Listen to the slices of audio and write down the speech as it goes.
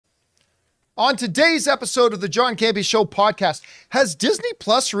On today's episode of the John Campea Show podcast, has Disney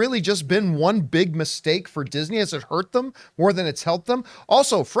Plus really just been one big mistake for Disney? Has it hurt them more than it's helped them?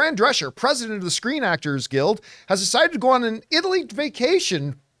 Also, Fran Drescher, president of the Screen Actors Guild, has decided to go on an Italy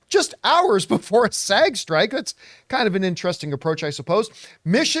vacation just hours before a SAG strike. That's kind of an interesting approach, I suppose.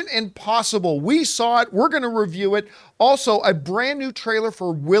 Mission Impossible. We saw it. We're going to review it. Also, a brand new trailer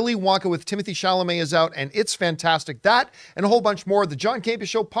for Willy, Wonka with Timothée Chalamet is out, and it's fantastic. That and a whole bunch more. The John Campea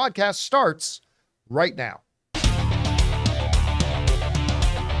Show podcast starts right now.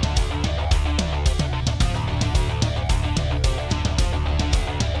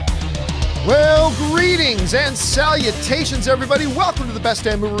 Well, greetings and salutations, everybody. Welcome to the best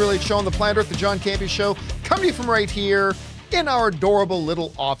damn movie-related show on the planet Earth, the John Campea Show, coming to you from right here in our adorable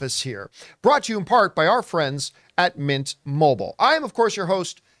little office here. Brought to you in part by our friends at Mint Mobile. I am, of course, your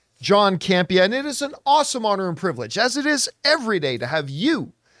host, John Campea, and it is an awesome honor and privilege, as it is every day, to have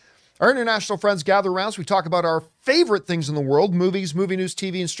you, our international friends, gather around as we talk about our favorite things in the world, movies, movie news,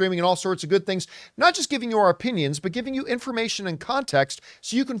 TV, and streaming, and all sorts of good things. Not just giving you our opinions, but giving you information and context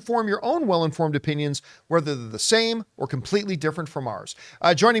so you can form your own well-informed opinions, whether they're the same or completely different from ours.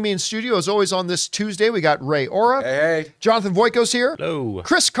 Joining me in studio, as always, on this Tuesday, we got Ray Ora. Hey. Jonathan Voico's here. Hello.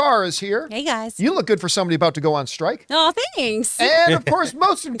 Chris Carr is here. Hey, guys. You look good for somebody about to go on strike. Oh, thanks. And, of course,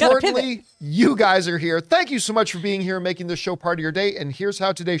 most importantly, you guys are here. Thank you so much for being here and making this show part of your day. And here's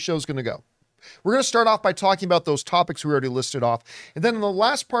how today's show is going to go. We're going to start off by talking about those topics we already listed off. And then in the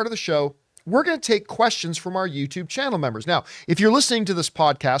last part of the show, we're going to take questions from our YouTube channel members. Now, if you're listening to this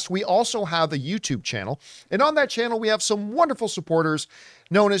podcast, we also have a YouTube channel. And on that channel, we have some wonderful supporters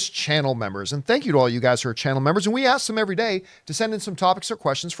known as channel members. And thank you to all you guys who are channel members. And we ask them every day to send in some topics or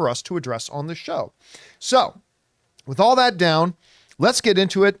questions for us to address on the show. So, with all that down, let's get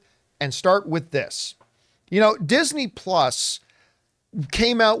into it and start with this. You know, Disney Plus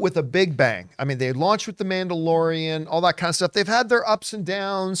came out with a big bang. I mean, they launched with The Mandalorian, all that kind of stuff. They've had their ups and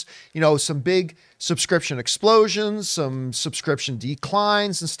downs, you know, some big subscription explosions, some subscription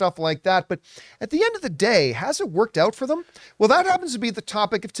declines and stuff like that. But at the end of the day, has it worked out for them? Well, that happens to be the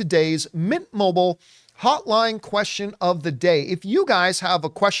topic of today's Mint Mobile Hotline question of the day. If you guys have a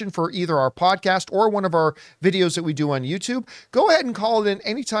question for either our podcast or one of our videos that we do on YouTube, go ahead and call it in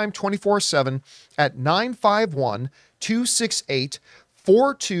anytime 24/7 at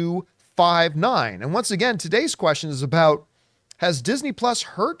 951-268-4259. And once again, today's question is about, has Disney Plus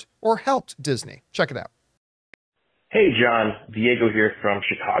hurt or helped Disney? Check it out. Hey John, Diego here from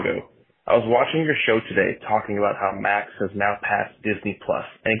Chicago. I was watching your show today talking about how Max has now passed Disney Plus,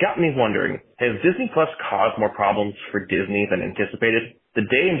 and it got me wondering, has Disney Plus caused more problems for Disney than anticipated? The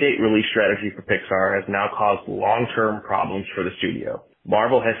day-and-date release strategy for Pixar has now caused long-term problems for the studio.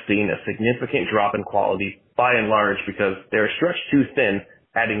 Marvel has seen a significant drop in quality, by and large, because they're stretched too thin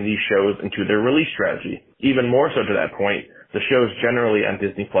adding these shows into their release strategy. Even more so to that point, the shows generally on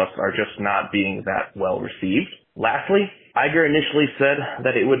Disney Plus are just not being that well received. Lastly, Iger initially said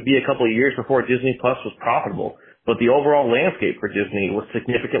that it would be a couple of years before Disney Plus was profitable, but the overall landscape for Disney was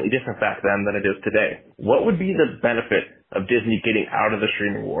significantly different back then than it is today. What would be the benefit of Disney getting out of the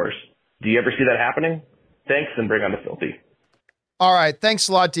streaming wars? Do you ever see that happening? Thanks, and bring on the filthy. All right. Thanks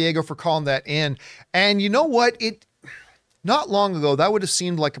a lot, Diego, for calling that in. And you know what? Not long ago, that would have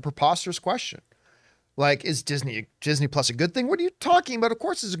seemed like a preposterous question. Like, is Disney Plus a good thing? What are you talking about? Of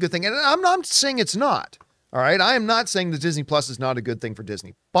course it's a good thing. And I'm not saying it's not. All right. I am not saying that Disney Plus is not a good thing for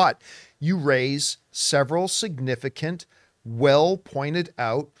Disney, but you raise several significant, well pointed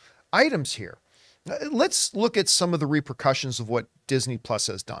out items here. Let's look at some of the repercussions of what Disney Plus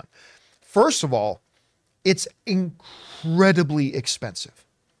has done. First of all, it's incredibly expensive.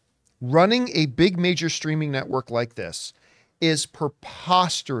 Running a big major streaming network like this is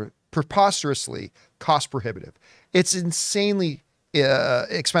preposterously cost prohibitive. It's insanely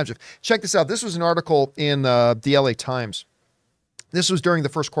expensive. Check this out. This was an article in the LA Times. This was during the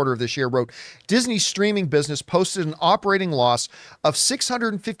first quarter of this year. Wrote, Disney's streaming business posted an operating loss of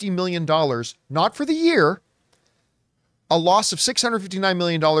 $650 million, not for the year, a loss of $659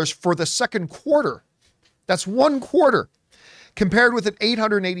 million for the second quarter. That's one quarter, compared with an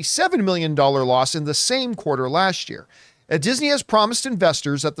 $887 million loss in the same quarter last year. Disney has promised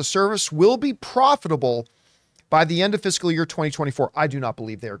investors that the service will be profitable by the end of fiscal year 2024. I do not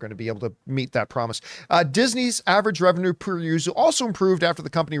believe they are going to be able to meet that promise. Disney's average revenue per user also improved after the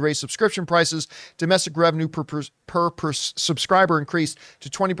company raised subscription prices. Domestic revenue per subscriber increased to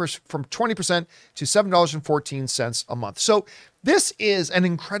 20% from 20% to $7.14 a month. So this is an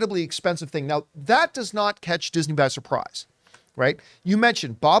incredibly expensive thing. Now, that does not catch Disney by surprise, right? You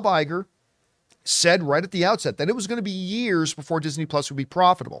mentioned Bob Iger said right at the outset that it was going to be years before Disney Plus would be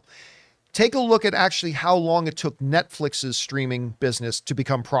profitable. Take a look at actually how long it took Netflix's streaming business to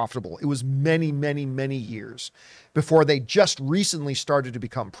become profitable. It was many, many, many years before they just recently started to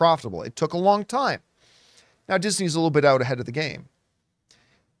become profitable. It took a long time. Now, Disney's a little bit out ahead of the game.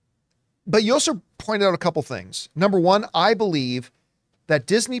 But you also pointed out a couple things. Number one, I believe that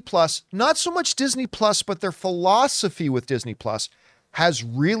Disney Plus, not so much Disney Plus, but their philosophy with Disney Plus has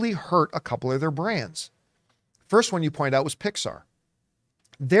really hurt a couple of their brands. First one you point out was Pixar.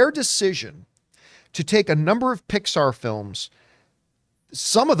 Their decision to take a number of Pixar films,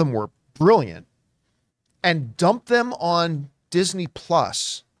 some of them were brilliant, and dump them on Disney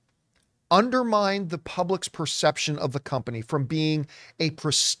Plus undermined the public's perception of the company from being a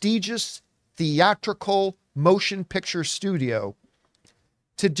prestigious theatrical motion picture studio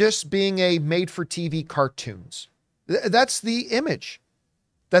to just being a made-for-TV cartoons. That's the image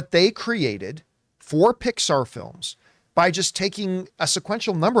that they created for Pixar films by just taking a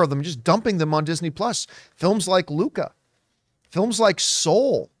sequential number of them, just dumping them on Disney Plus. Films like Luca, films like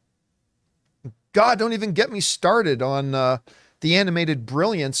Soul. God, don't even get me started on the animated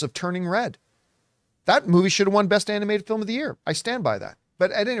brilliance of Turning Red. That movie should have won Best Animated Film of the Year. I stand by that.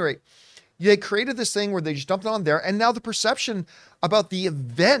 But at any rate, they created this thing where they just dumped it on there, and now the perception about the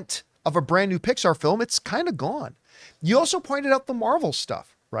event of a brand new Pixar film, it's kind of gone. You also pointed out the Marvel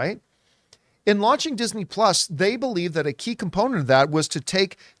stuff, right? In launching Disney Plus, they believed that a key component of that was to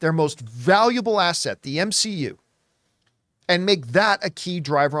take their most valuable asset, the MCU, and make that a key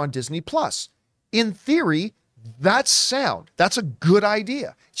driver on Disney Plus. In theory, that's sound. That's a good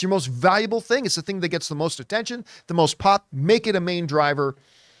idea. It's your most valuable thing. It's the thing that gets the most attention, the most pop. Make it a main driver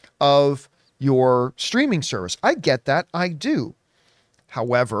of your streaming service. I get that. I do.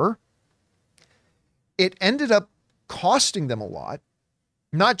 However, it ended up costing them a lot,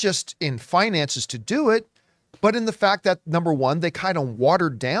 not just in finances to do it, but in the fact that, number one, they kind of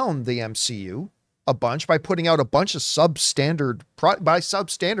watered down the MCU a bunch by putting out a bunch of substandard, by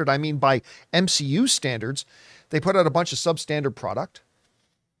substandard, I mean by MCU standards, they put out a bunch of substandard product.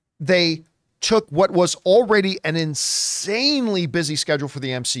 They took what was already an insanely busy schedule for the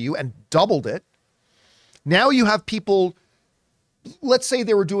MCU and doubled it. Now you have people, let's say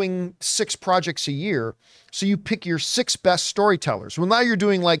they were doing 6 projects a year. So you pick your 6 best storytellers. Well, now you're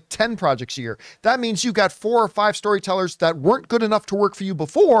doing like 10 projects a year. That means you've got 4 or 5 storytellers that weren't good enough to work for you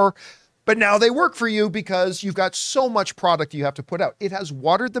before, but now they work for you because you've got so much product you have to put out. It has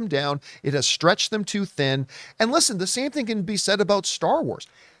watered them down. It has stretched them too thin. And listen, the same thing can be said about Star Wars.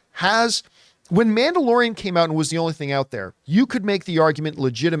 When Mandalorian came out and was the only thing out there, you could make the argument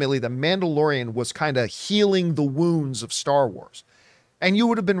legitimately that Mandalorian was kind of healing the wounds of Star Wars. And you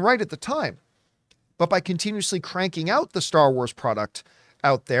would have been right at the time. But by continuously cranking out the Star Wars product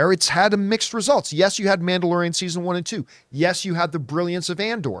out there, it's had mixed results. Yes, you had Mandalorian season 1 and 2. Yes, you had the brilliance of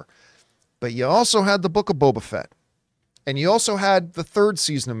Andor. But you also had the Book of Boba Fett. And you also had the 3rd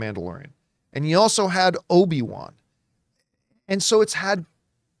season of Mandalorian. And you also had Obi-Wan. And so it's had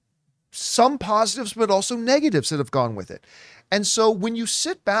some positives, but also negatives that have gone with it. And so when you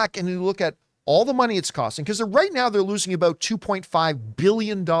sit back and you look at all the money it's costing, because right now they're losing about $2.5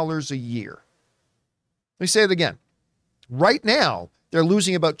 billion a year. Let me say it again. Right now, they're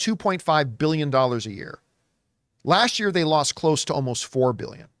losing about $2.5 billion a year. Last year, they lost close to almost $4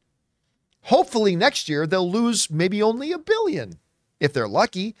 billion. Hopefully next year, they'll lose maybe only $1 billion if they're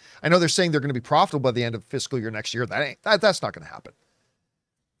lucky. I know they're saying they're going to be profitable by the end of fiscal year next year. That's not going to happen.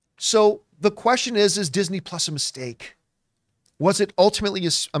 So the question is Disney Plus a mistake? Was it ultimately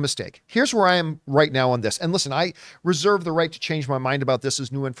a mistake? Here's where I am right now on this. And listen, I reserve the right to change my mind about this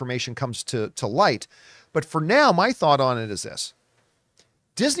as new information comes to light. But for now, my thought on it is this.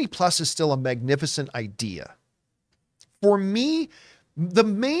 Disney Plus is still a magnificent idea. For me, the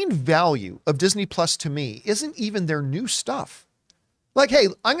main value of Disney Plus to me isn't even their new stuff. Like, hey,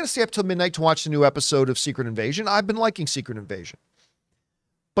 I'm going to stay up till midnight to watch the new episode of Secret Invasion. I've been liking Secret Invasion.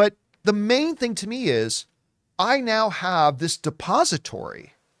 But the main thing to me is I now have this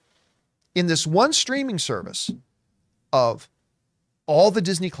depository in this one streaming service of all the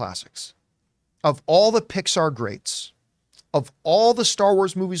Disney classics, of all the Pixar greats, of all the Star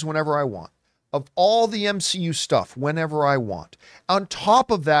Wars movies whenever I want, of all the MCU stuff whenever I want. On top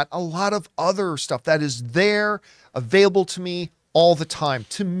of that, a lot of other stuff that is there, available to me all the time.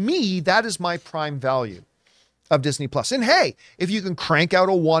 To me, that is my prime value of Disney Plus. And hey, if you can crank out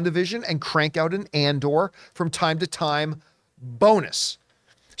a WandaVision and crank out an Andor from time to time, bonus.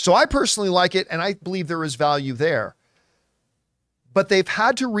 So I personally like it, and I believe there is value there. But they've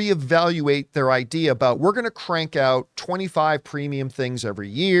had to reevaluate their idea about we're going to crank out 25 premium things every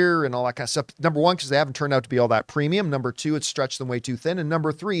year and all that kind of stuff. Number one, because they haven't turned out to be all that premium. Number two, it's stretched them way too thin. And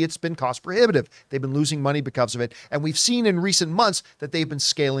number three, it's been cost prohibitive. They've been losing money because of it. And we've seen in recent months that they've been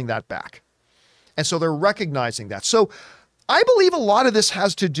scaling that back. And so they're recognizing that. So I believe a lot of this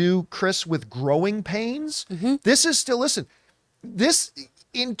has to do, Chris, with growing pains. This is still, listen, this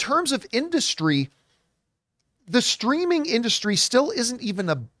in terms of industry, the streaming industry still isn't even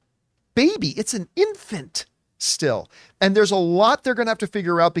a baby. It's an infant still. And there's a lot they're going to have to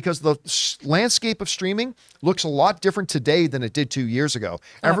figure out because the landscape of streaming looks a lot different today than it did 2 years ago.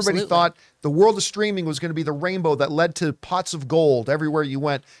 Everybody thought the world of streaming was going to be the rainbow that led to pots of gold everywhere you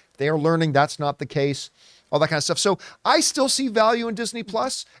went. They are learning that's not the case, all that kind of stuff. So I still see value in Disney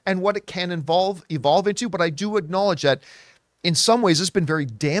Plus and what it can evolve into, but I do acknowledge that in some ways, it's been very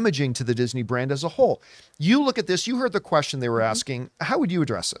damaging to the Disney brand as a whole. You look at this, you heard the question they were asking. How would you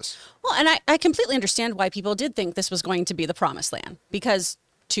address this? Well, and I completely understand why people did think this was going to be the promised land, because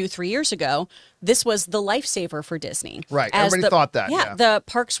 2-3 years ago, this was the lifesaver for Disney. Right. Everybody thought that. Yeah. The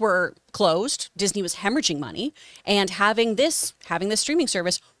parks were closed. Disney was hemorrhaging money, and having this streaming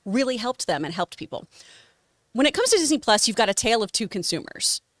service really helped them and helped people. When it comes to Disney Plus, you've got a tale of two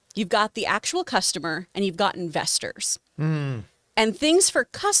consumers. You've got the actual customer and you've got investors. And things for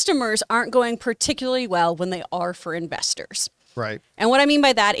customers aren't going particularly well when they are for investors. Right. And what I mean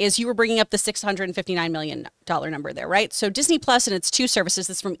by that is you were bringing up the $659 million number there, right? So Disney Plus and its two services,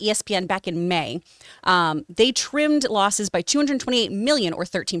 this is from ESPN back in May, they trimmed losses by $228 million or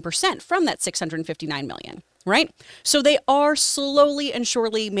 13% from that $659 million, right? So they are slowly and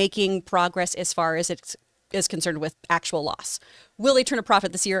surely making progress as far as it's is concerned with actual loss. Will they turn a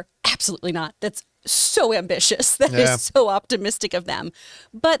profit this year? Absolutely not. That's so ambitious. That is so optimistic of them.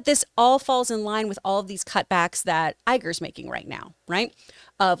 But this all falls in line with all of these cutbacks that Iger's making right now, right?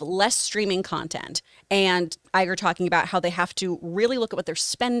 Of less streaming content. And Iger talking about how they have to really look at what they're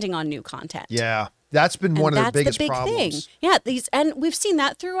spending on new content. Yeah. That's been one of the biggest problems. Thing. Yeah. And we've seen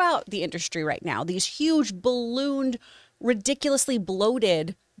that throughout the industry right now. These huge ballooned, ridiculously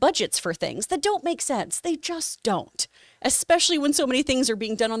bloated budgets for things that don't make sense. They just don't. Especially when so many things are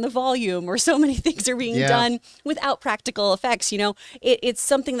being done on the volume or so many things are being done without practical effects. You know, it's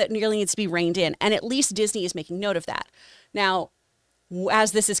something that nearly needs to be reined in. And at least Disney is making note of that. Now,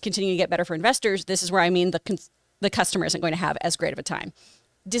 as this is continuing to get better for investors, this is where I mean the customer isn't going to have as great of a time.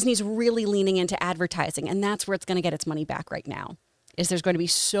 Disney's really leaning into advertising, and that's where it's going to get its money back right now. Is there's going to be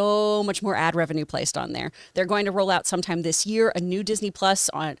so much more ad revenue placed on there. They're going to roll out sometime this year a new Disney Plus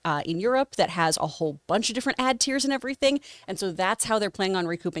on in Europe that has a whole bunch of different ad tiers and everything. And so that's how they're planning on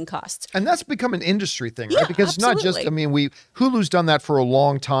recouping costs. And that's become an industry thing, right? Because absolutely. It's not just, I mean, Hulu's done that for a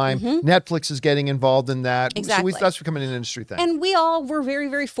long time. Netflix is getting involved in that. Exactly. So that's becoming an industry thing. And we all were very,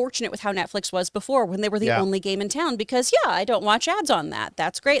 very fortunate with how Netflix was before when they were the only game in town because, I don't watch ads on that.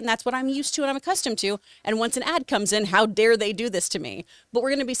 That's great. And that's what I'm used to and I'm accustomed to. And once an ad comes in, how dare they do this to me? But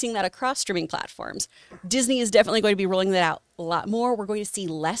we're going to be seeing that across streaming platforms. Disney is definitely going to be rolling that out a lot more. We're going to see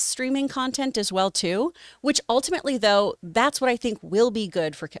less streaming content as well, too, which ultimately, though, that's what I think will be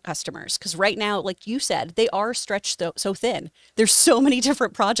good for customers. Because right now, like you said, they are stretched so thin. There's so many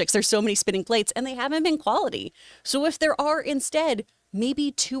different projects. There's so many spinning plates, and they haven't been quality. So if there are instead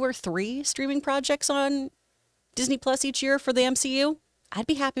maybe 2 or 3 streaming projects on Disney Plus each year for the MCU, I'd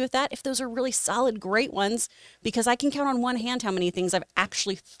be happy with that if those are really solid, great ones, because I can count on one hand how many things I've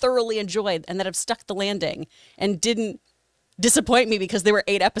actually thoroughly enjoyed and that have stuck the landing and didn't disappoint me because they were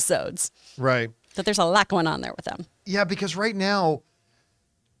 8 episodes. Right. That there's a lot going on there with them. Yeah, because right now,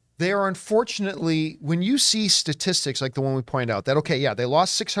 they are unfortunately, when you see statistics like the one we pointed out, that, they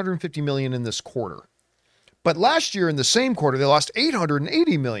lost $650 million in this quarter. But last year in the same quarter, they lost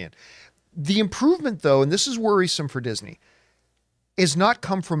 $880 million. The improvement, though, and this is worrisome for Disney, is not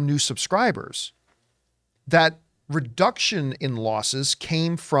come from new subscribers. That reduction in losses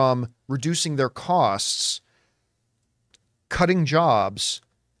came from reducing their costs, cutting jobs,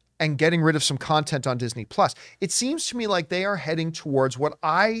 and getting rid of some content on Disney Plus. It seems to me like they are heading towards what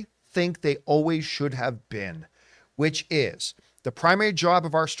I think they always should have been, which is the primary job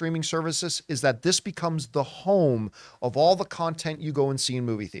of our streaming services is that this becomes the home of all the content you go and see in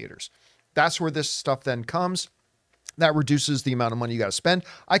movie theaters. That's where this stuff then comes. That reduces the amount of money you got to spend.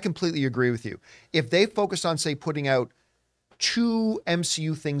 I completely agree with you. If they focused on, say, putting out 2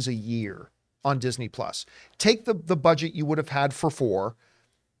 MCU things a year on Disney Plus, take the budget you would have had for 4,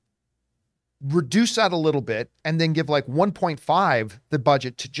 reduce that a little bit, and then give like 1.5 the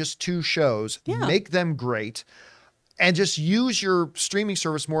budget to just 2 shows, make them great, and just use your streaming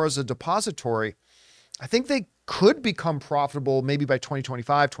service more as a depository, I think they could become profitable maybe by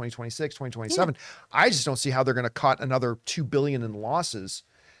 2025, 2026, 2027. I just don't see how they're going to cut another $2 billion in losses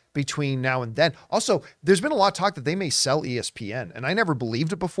between now and then. Also, there's been a lot of talk that they may sell ESPN, and I never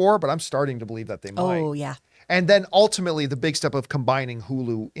believed it before, but I'm starting to believe that they might. Oh, yeah. And then ultimately the big step of combining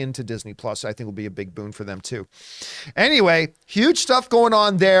Hulu into Disney Plus, I think will be a big boon for them too. Anyway, huge stuff going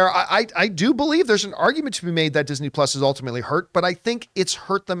on there. I do believe there's an argument to be made that Disney Plus is ultimately hurt, but I think it's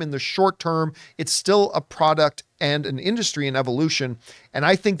hurt them in the short term. It's still a product and an industry in evolution, and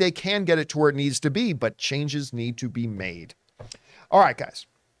I think they can get it to where it needs to be, but changes need to be made. All right, guys.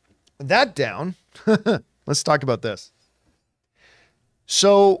 That down, let's talk about this.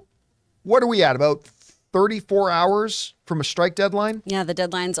 So what are we at? About 34 hours from a strike deadline? Yeah, the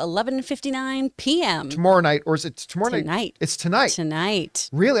deadline's 11:59 p.m. Tomorrow night, or is it tomorrow night? Tonight. It's tonight. Tonight.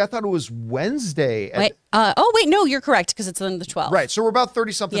 Really? I thought it was Wednesday. Wait, no, you're correct, because it's on the 12th. Right, so we're about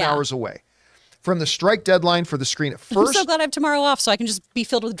 30-something hours away from the strike deadline for the screen. At first, I'm so glad I have tomorrow off so I can just be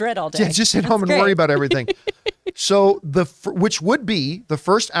filled with dread all day. Yeah, just sit home and worry about everything. So which would be the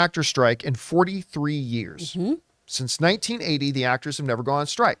first actor strike in 43 years. Mm-hmm. Since 1980, the actors have never gone on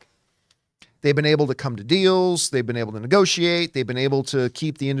strike. They've been able to come to deals. They've been able to negotiate. They've been able to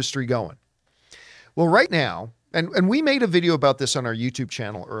keep the industry going. Well, right now, and we made a video about this on our YouTube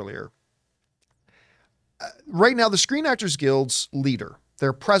channel earlier. Right now, the Screen Actors Guild's leader,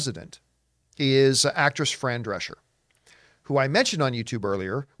 their president, is actress Fran Drescher, who I mentioned on YouTube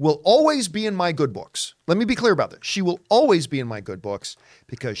earlier, will always be in my good books. Let me be clear about this. She will always be in my good books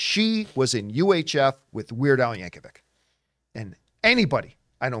because she was in UHF with Weird Al Yankovic. And anybody,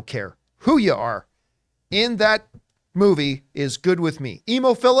 I don't care who you are, in that movie is good with me.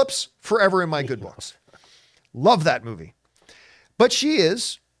 Emo Phillips, forever in my good books. Love that movie. But she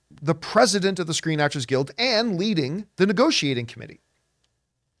is the president of the Screen Actors Guild and leading the negotiating committee.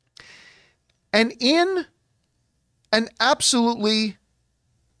 And in an absolutely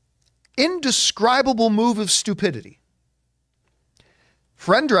indescribable move of stupidity,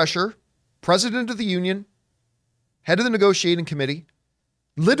 Fran Drescher, president of the union, head of the negotiating committee,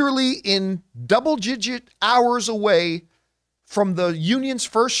 literally in double-digit hours away from the union's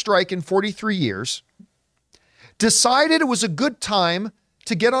first strike in 43 years, decided it was a good time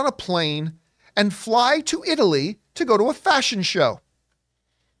to get on a plane and fly to Italy to go to a fashion show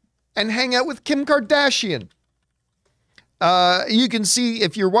and hang out with Kim Kardashian. You can see,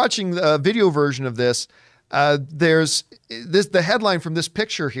 if you're watching the video version of this, the headline from this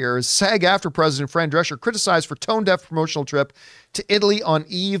picture here is SAG-AFTRA President Fran Drescher criticized for tone-deaf promotional trip to Italy on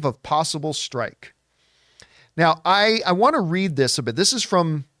eve of possible strike. Now, I want to read this a bit. This is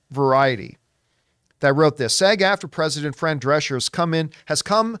from Variety that wrote this. SAG-AFTRA President Fran Drescher has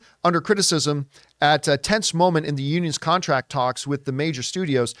come under criticism at a tense moment in the union's contract talks with the major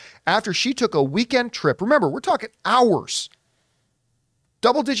studios after she took a weekend trip. Remember, we're talking hours,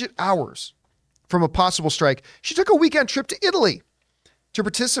 double-digit hours from a possible strike. She took a weekend trip to Italy to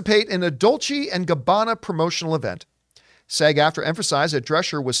participate in a Dolce & Gabbana promotional event. SAG-AFTRA emphasized that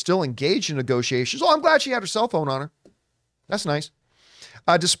Drescher was still engaged in negotiations. Oh, I'm glad she had her cell phone on her. That's nice.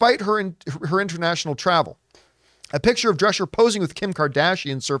 Despite her international travel. A picture of Drescher posing with Kim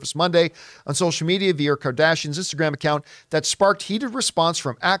Kardashian surfaced Monday on social media via Kardashian's Instagram account that sparked heated response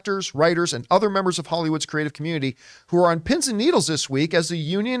from actors, writers, and other members of Hollywood's creative community who are on pins and needles this week as the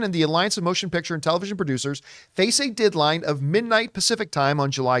union and the Alliance of Motion Picture and Television Producers face a deadline of midnight Pacific time on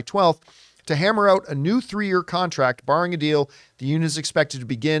July 12th to hammer out a new 3-year contract. Barring a deal, the union is expected to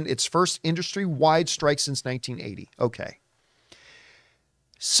begin its first industry-wide strike since 1980. Okay.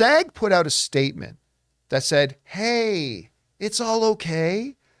 SAG put out a statement that said, hey, it's all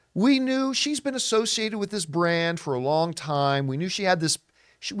okay. We knew she's been associated with this brand for a long time. We knew she had this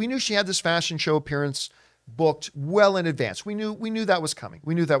fashion show appearance booked well in advance. We knew that was coming.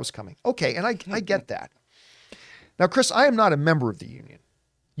 We knew that was coming. Okay, and I get that. Now, Chris, I am not a member of the union.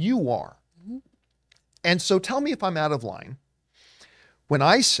 You are. Mm-hmm. And so tell me if I'm out of line when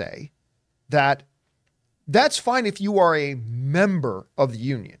I say that that's fine if you are a member of the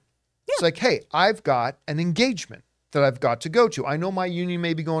union. It's like, hey, I've got an engagement that I've got to go to. I know my union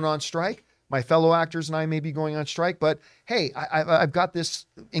may be going on strike. My fellow actors and I may be going on strike, but hey, I've got this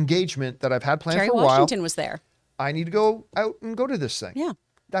engagement that I've had planned for a while. Washington was there. I need to go out and go to this thing. Yeah.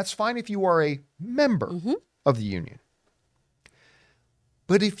 That's fine if you are a member of the union.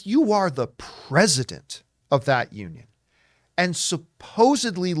 But if you are the president of that union and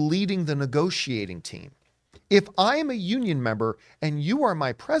supposedly leading the negotiating team, if I am a union member and you are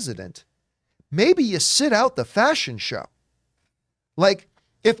my president, maybe you sit out the fashion show. Like,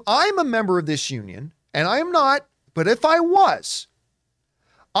 if I'm a member of this union, and I am not, but if I was,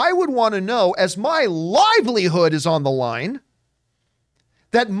 I would want to know, as my livelihood is on the line,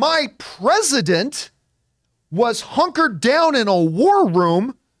 that my president was hunkered down in a war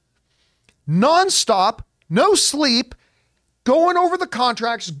room, nonstop, no sleep, going over the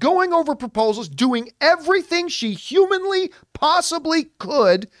contracts, going over proposals, doing everything she humanly possibly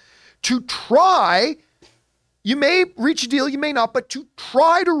could to try. You may reach a deal, you may not, but to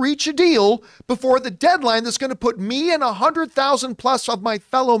try to reach a deal before the deadline that's going to put me and 100,000 plus of my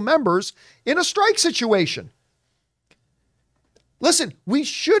fellow members in a strike situation. Listen, we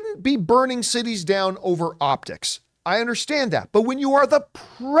shouldn't be burning cities down over optics. I understand that. But when you are the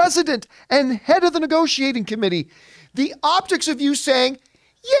president and head of the negotiating committee, the optics of you saying,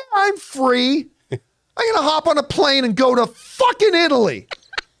 yeah, I'm free. I'm going to hop on a plane and go to fucking Italy.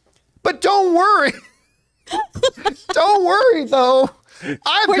 But don't worry. Don't worry, though.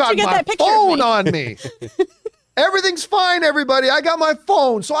 I've got my phone on me. Everything's fine, everybody. I got my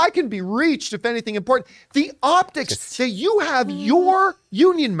phone, so I can be reached if anything important. The optics that you have your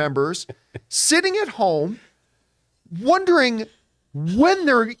union members sitting at home wondering when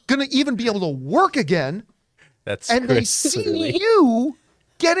they're going to even be able to work again. And they see you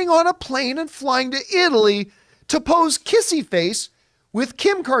getting on a plane and flying to Italy to pose kissy face with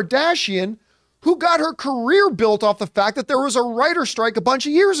Kim Kardashian, who got her career built off the fact that there was a writer strike a bunch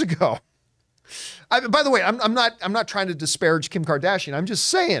of years ago. By the way, I'm not trying to disparage Kim Kardashian. I'm just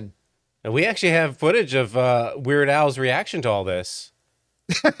saying. And we actually have footage of Weird Al's reaction to all this.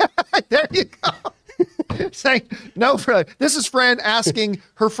 There you go. Saying, no, this is Fran asking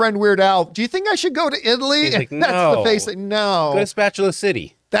her friend Weird Al, do you think I should go to Italy? He's like, that's no. the face. Like, no. Go to Spatula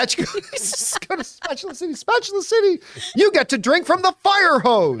City. That's good. Go to Spatula City. Spatula City. You get to drink from the fire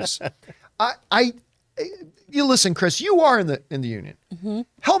hose. You listen, Chris, you are in the union. Mm-hmm.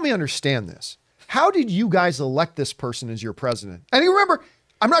 Help me understand this. How did you guys elect this person as your president? And you remember,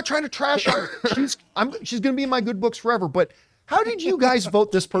 I'm not trying to trash her. She's going to be in my good books forever, but how did you guys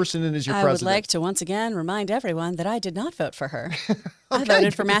vote this person in as your president? I would like to once again remind everyone that I did not vote for her. I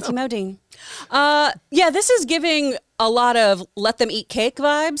voted for Matthew Modine. Yeah, this is giving a lot of let them eat cake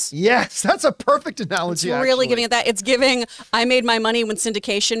vibes. Yes, that's a perfect analogy. It's really giving it that. It's giving I made my money when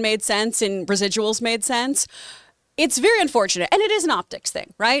syndication made sense and residuals made sense. It's very unfortunate. And it is an optics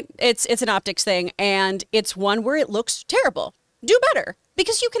thing, right? It's an optics thing. And it's one where it looks terrible. Do better.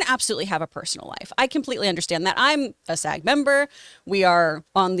 Because you can absolutely have a personal life. I completely understand that. I'm a SAG member. We are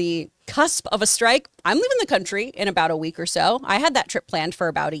on the cusp of a strike. I'm leaving the country in about a week or so. I had that trip planned for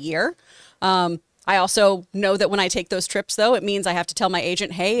about a year. I also know that when I take those trips, though, it means I have to tell my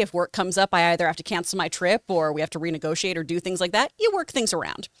agent, hey, if work comes up, I either have to cancel my trip or we have to renegotiate or do things like that. You work things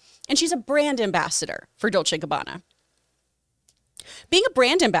around. And she's a brand ambassador for Dolce & Gabbana. Being a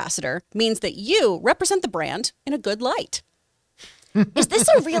brand ambassador means that you represent the brand in a good light. Is this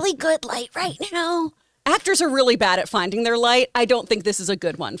a really good light right now? Actors are really bad at finding their light. I don't think this is a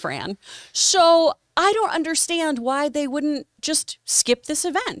good one, Fran. So I don't understand why they wouldn't just skip this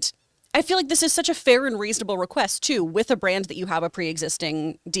event. I feel like this is such a fair and reasonable request, too, with a brand that you have a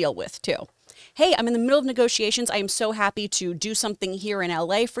pre-existing deal with, too. Hey, I'm in the middle of negotiations. I am so happy to do something here in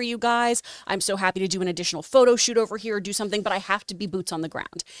LA for you guys. I'm so happy to do an additional photo shoot over here or do something, but I have to be boots on the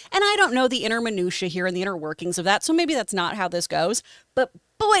ground. And I don't know the inner minutia here and the inner workings of that, so maybe that's not how this goes. But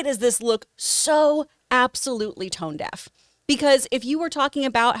boy, does this look so absolutely tone deaf. Because if you were talking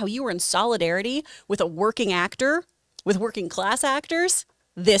about how you were in solidarity with a working actor, with working class actors,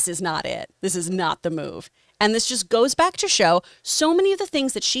 this is not it. This is not the move. And this just goes back to show so many of the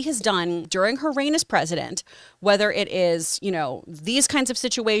things that she has done during her reign as president, whether it is, you know, these kinds of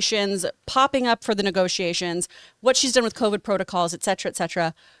situations, popping up for the negotiations, what she's done with COVID protocols, et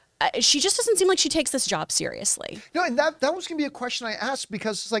cetera, she just doesn't seem like she takes this job seriously. No, and that was going to be a question I asked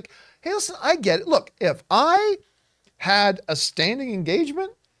because it's like, hey, listen, I get it. Look, if I had a standing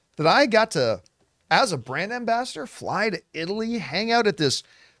engagement that I got to, as a brand ambassador, fly to Italy, hang out at this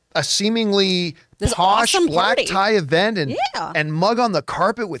a seemingly posh awesome black party. tie event and mug on the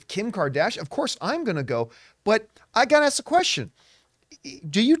carpet with Kim Kardashian, of course I'm going to go. But I got to ask the question,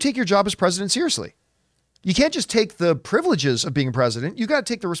 do you take your job as president seriously? You can't just take the privileges of being president. You got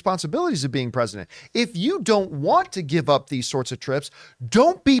to take the responsibilities of being president. If you don't want to give up these sorts of trips,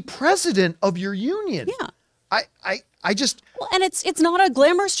 don't be president of your union. Yeah. I just... Well, and it's not a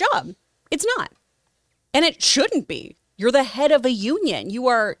glamorous job. It's not. And it shouldn't be. You're the head of a union. You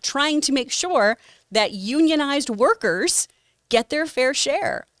are trying to make sure that unionized workers get their fair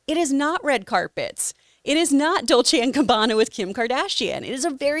share. It is not red carpets. It is not Dolce & Gabbana with Kim Kardashian. It is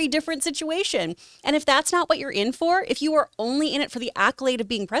a very different situation. And if that's not what you're in for, if you are only in it for the accolade of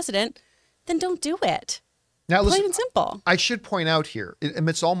being president, then don't do it. Now, listen, plain and simple. I should point out here,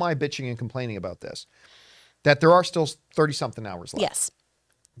 amidst all my bitching and complaining about this, that there are still 30-something hours left. Yes.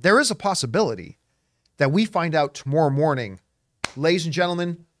 There is a possibility that we find out tomorrow morning, ladies and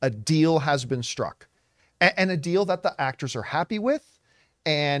gentlemen, a deal has been struck. And a deal that the actors are happy with,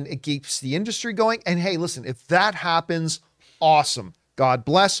 and it keeps the industry going. And hey, listen, if that happens, awesome. God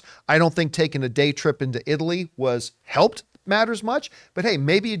bless. I don't think taking a day trip into Italy was helped matters much, but hey,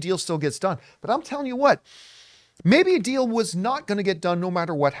 maybe a deal still gets done. But I'm telling you what, maybe a deal was not going to get done no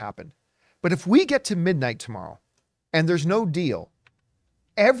matter what happened. But if we get to midnight tomorrow and there's no deal,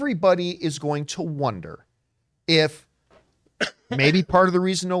 everybody is going to wonder if maybe part of the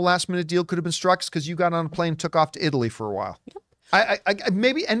reason no last minute deal could have been struck is because you got on a plane and took off to Italy for a while. Yep.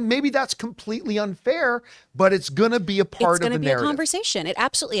 Maybe that's completely unfair, but it's going to be a part of the narrative. It's going to be a conversation. It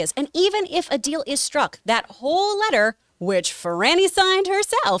absolutely is. And even if a deal is struck, that whole letter, which Franny signed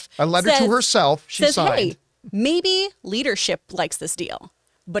herself, a letter to herself, she signed. Hey, maybe leadership likes this deal,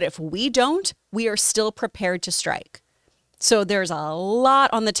 but if we don't, we are still prepared to strike. So there's a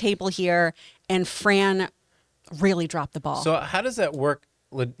lot on the table here, and Fran really dropped the ball. So how does that work?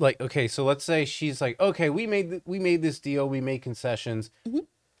 Like, okay, so let's say she's like, okay, we made this deal, we made concessions. Mm-hmm.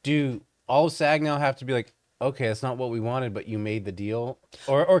 Do all of SAG now have to be like, okay, that's not what we wanted, but you made the deal,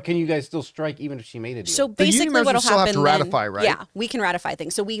 or can you guys still strike even if she made a deal? So basically, what'll happen? Have to ratify, then, right? Yeah, we can ratify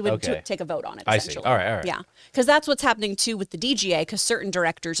things. So we would take a vote on it. I see. All right. Yeah, because that's what's happening too with the DGA. Because certain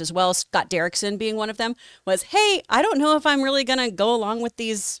directors, as well, Scott Derrickson being one of them, was, hey, I don't know if I'm really gonna go along with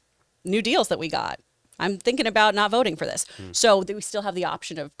these new deals that we got. I'm thinking about not voting for this. So we still have the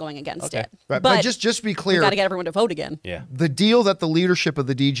option of going against it. Right. But just to be clear, we got to get everyone to vote again. Yeah. The deal that the leadership of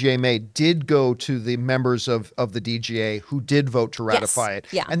the DGA made did go to the members of the DGA who did vote to ratify it.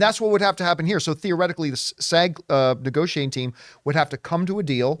 Yeah. And that's what would have to happen here. So theoretically, the SAG negotiating team would have to come to a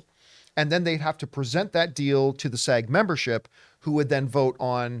deal, and then they'd have to present that deal to the SAG membership, who would then vote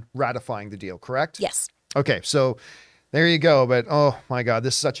on ratifying the deal, correct? Yes. Okay, so there you go. But oh my God,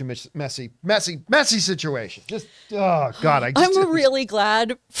 this is such a messy situation. Just, oh God. I'm really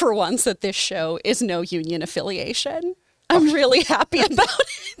glad for once that this show is no union affiliation. I'm really happy about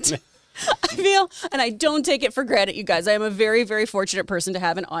it. I feel, and I don't take it for granted, you guys. I am a very, very fortunate person to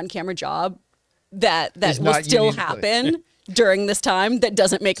have an on-camera job that will still happen during this time that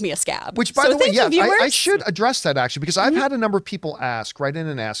doesn't make me a scab. Which, by the way, yeah, I should address that actually, because I've had a number of people write in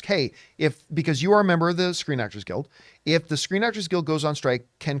and ask, hey, because you are a member of the Screen Actors Guild, if the Screen Actors Guild goes on strike,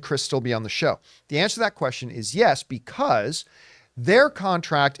 can Chris still be on the show? The answer to that question is yes, because their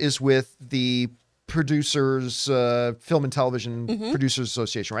contract is with the Producers, Film and Television Producers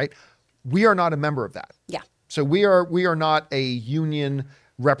Association, right? We are not a member of that. Yeah. So we are not a union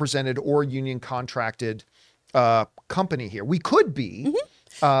represented or union contracted company here. We could be,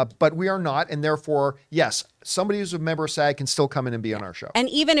 but we are not. And therefore, yes, somebody who's a member of SAG can still come in and be on our show. And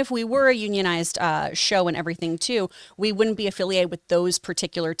even if we were a unionized show and everything too, we wouldn't be affiliated with those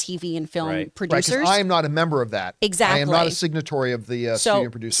particular TV and film producers. Right, because I am not a member of that. Exactly. I am not a signatory of the studio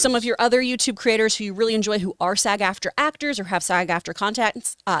producers. Some of your other YouTube creators who you really enjoy, who are SAG-AFTRA actors or have SAG-AFTRA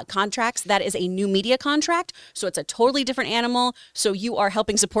contracts, that is a new media contract. So it's a totally different animal. So you are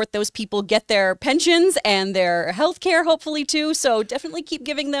helping support those people get their pensions and their health care, hopefully too. So definitely keep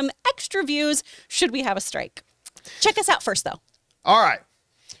giving them extra views should we have a strike. Check us out first, though. All right.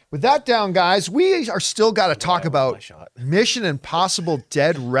 With that down, guys, we are still got to talk about Mission Impossible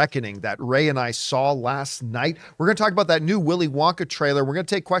Dead Reckoning that Ray and I saw last night. We're going to talk about that new Willy Wonka trailer. We're going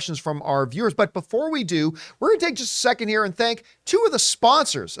to take questions from our viewers. But before we do, we're going to take just a second here and thank two of the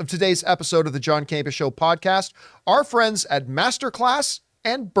sponsors of today's episode of the John Campea Show podcast, our friends at MasterClass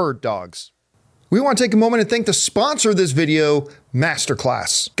and Birddogs. We want to take a moment and thank the sponsor of this video,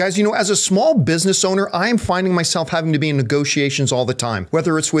 MasterClass. Guys, you know, as a small business owner, I am finding myself having to be in negotiations all the time,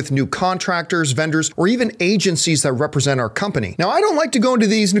 whether it's with new contractors, vendors, or even agencies that represent our company. Now, I don't like to go into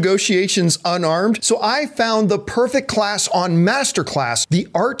these negotiations unarmed, so I found the perfect class on MasterClass, The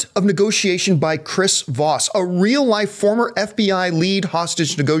Art of Negotiation by Chris Voss, a real-life former FBI lead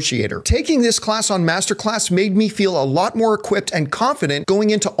hostage negotiator. Taking this class on MasterClass made me feel a lot more equipped and confident going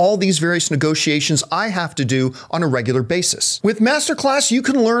into all these various negotiations I have to do on a regular basis. With MasterClass, you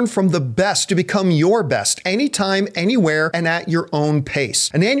can learn from the best to become your best anytime, anywhere, and at your own pace.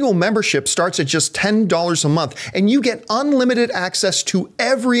 An annual membership starts at just $10 a month, and you get unlimited access to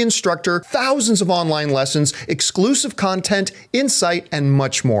every instructor, thousands of online lessons, exclusive content, insight, and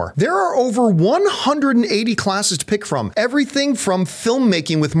much more. There are over 180 classes to pick from, everything from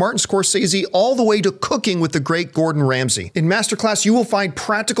filmmaking with Martin Scorsese all the way to cooking with the great Gordon Ramsay. In MasterClass, you will find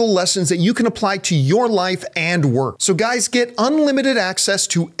practical lessons that you can apply to your life and work. So guys, get unlimited access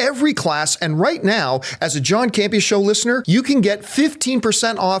to every class, and right now, as a John Campea Show listener, you can get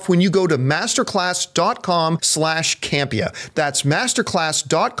 15% off when you go to masterclass.com/Campea. That's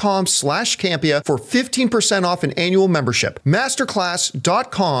masterclass.com/Campea for 15% off an annual membership.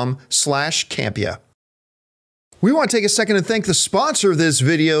 masterclass.com/Campea. We want to take a second and thank the sponsor of this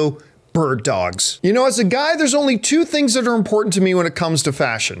video, Birddogs. You know, as a guy, there's only two things that are important to me when it comes to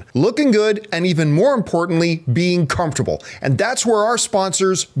fashion: looking good, and even more importantly, being comfortable. And that's where our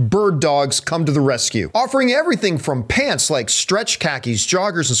sponsors, Birddogs, come to the rescue. Offering everything from pants like stretch khakis,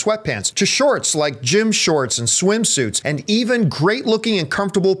 joggers, and sweatpants, to shorts like gym shorts and swimsuits, and even great looking and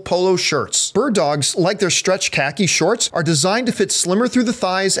comfortable polo shirts. Birddogs, like their stretch khaki shorts, are designed to fit slimmer through the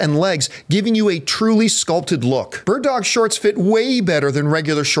thighs and legs, giving you a truly sculpted look. Birddogs shorts fit way better than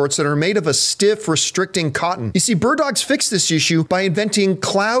regular shorts that are made of a stiff, restricting cotton. You see, Birddogs fixed this issue by inventing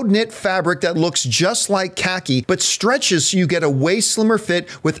cloud knit fabric that looks just like khaki, but stretches so you get a way slimmer fit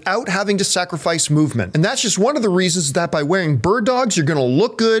without having to sacrifice movement. And that's just one of the reasons that by wearing Birddogs, you're gonna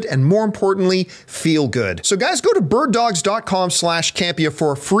look good and, more importantly, feel good. So guys, go to birddogs.com/Campea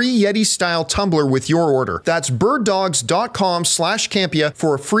for a free Yeti-style tumbler with your order. That's birddogs.com/Campea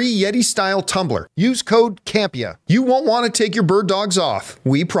for a free Yeti-style tumbler. Use code Campea. You won't want to take your Birddogs off.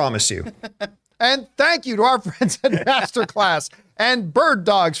 We promise you. And thank you to our friends at MasterClass and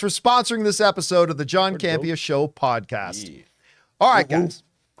Birddogs for sponsoring this episode of the John Campea Show podcast. Yeah. All right, guys.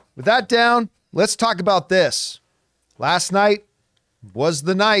 With that down, let's talk about this. Last night was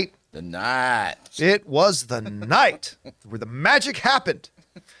the night. The night. It was the night where the magic happened.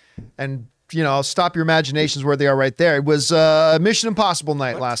 And, you know, I'll stop your imaginations where they are right there. It was Mission Impossible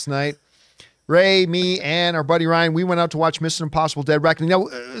night last night. Ray, me, and our buddy Ryan, we went out to watch Mission Impossible Dead Reckoning. Now,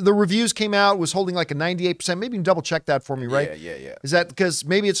 the reviews came out, was holding like a 98%. Maybe you can double check that for me, right? Yeah. Is that because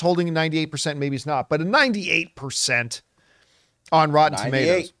maybe it's holding a 98%, maybe it's not, but a 98% on Rotten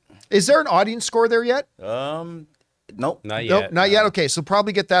Tomatoes. Is there an audience score there yet? Nope. Not yet. Nope, not yet. Okay, so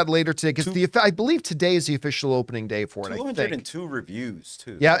probably get that later today because I believe today is the official opening day for it. 202 reviews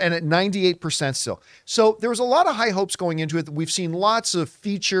too. Yeah, and at 98% still. So there was a lot of high hopes going into it. We've seen lots of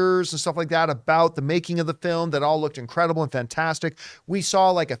features and stuff like that about the making of the film that all looked incredible and fantastic. We saw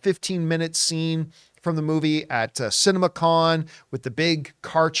like a 15-minute scene from the movie at CinemaCon with the big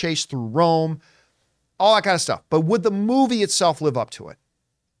car chase through Rome, all that kind of stuff. But would the movie itself live up to it?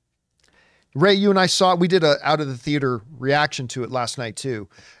 Ray, you and I saw it. We did a out of the theater reaction to it last night too.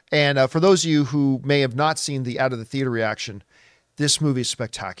 And for those of you who may have not seen the out of the theater reaction, this movie is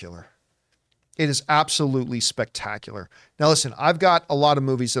spectacular. It is absolutely spectacular. Now listen, I've got a lot of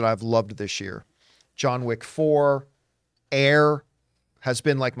movies that I've loved this year. John Wick 4, Air has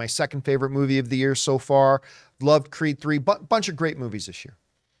been like my second favorite movie of the year so far. Loved Creed 3, bunch of great movies this year.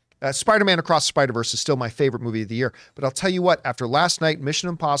 Spider-Man Across the Spider-Verse is still my favorite movie of the year. But I'll tell you what, after last night, Mission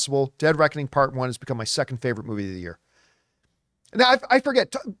Impossible, Dead Reckoning Part 1 has become my second favorite movie of the year. Now, I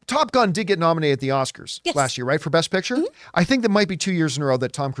forget, Top Gun did get nominated at the Oscars last year, right, for Best Picture? Mm-hmm. I think that might be 2 years in a row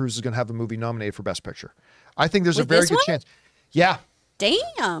that Tom Cruise is going to have a movie nominated for Best Picture. I think there's a very good chance. Yeah.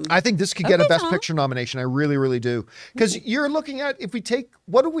 Damn. I think this could get a Best Picture nomination. I really, really do. Because you're looking at, if we take,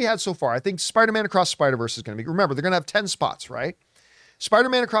 what have we had so far? I think Spider-Man Across the Spider-Verse is going to be, remember, they're going to have 10 spots, right?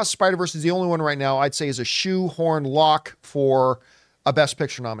 Spider-Man Across the Spider-Verse is the only one right now I'd say is a shoehorn lock for a Best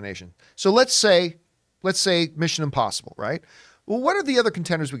Picture nomination. So let's say Mission Impossible, right? Well, what are the other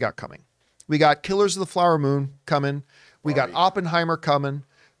contenders we got coming? We got Killers of the Flower Moon coming. We got Oppenheimer coming.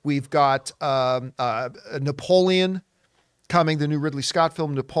 We've got Napoleon coming, the new Ridley Scott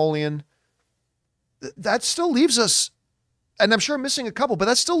film, Napoleon. That still leaves us, and I'm sure I'm missing a couple, but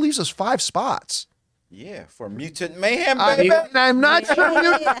that still leaves us 5 spots. Yeah, for Mutant Mayhem, baby. I'm not sure.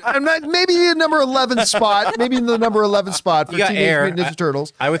 I'm not. Maybe the number 11 spot. Maybe the number 11 spot for Teenage Mutant Ninja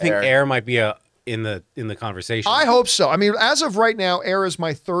Turtles. I would think Air might be in the conversation. I hope so. I mean, as of right now, Air is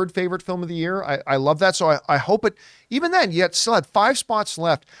my 3rd favorite film of the year. I love that. So I hope it. Even then, you still had 5 spots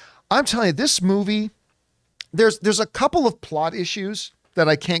left. I'm telling you, this movie. There's a couple of plot issues that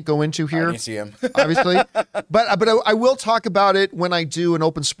I can't go into here, I didn't see him. obviously. But I will talk about it when I do an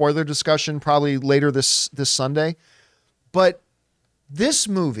open spoiler discussion, probably later this Sunday. But this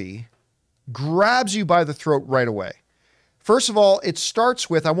movie grabs you by the throat right away. First of all, it starts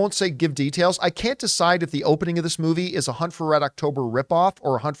with, I won't say give details. I can't decide if the opening of this movie is a Hunt for Red October ripoff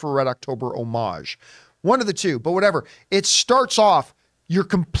or a Hunt for Red October homage. One of the two, but whatever. It starts off, you're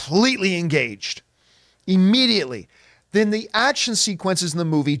completely engaged immediately. Then the action sequences in the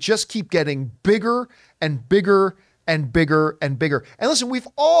movie just keep getting bigger and bigger and bigger and bigger. And listen, we've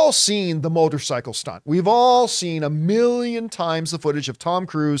all seen the motorcycle stunt. We've all seen a million times the footage of Tom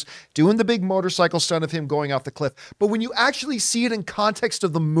Cruise doing the big motorcycle stunt of him going off the cliff. But when you actually see it in context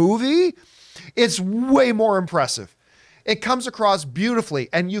of the movie, it's way more impressive. It comes across beautifully.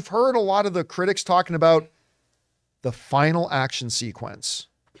 And you've heard a lot of the critics talking about the final action sequence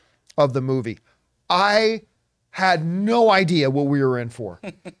of the movie. I had no idea what we were in for.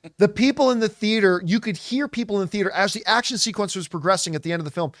 The people in the theater, you could hear people in the theater as the action sequence was progressing at the end of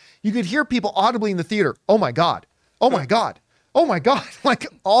the film. You could hear people audibly in the theater. Oh my God. Oh my God. Oh my God. Like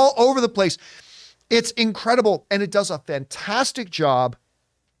all over the place. It's incredible. And it does a fantastic job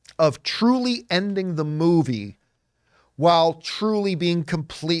of truly ending the movie while truly being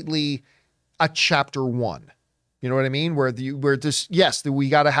completely a chapter 1. You know what I mean? Where this, yes, we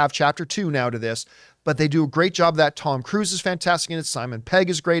got to have chapter 2 now to this, but they do a great job of that. Tom Cruise is fantastic in it. Simon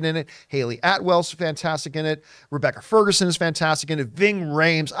Pegg is great in it. Haley Atwell's fantastic in it. Rebecca Ferguson is fantastic in it. Ving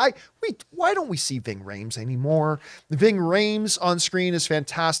Rhames. Why don't we see Ving Rhames anymore? Ving Rhames on screen is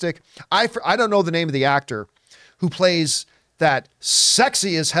fantastic. I don't know the name of the actor who plays that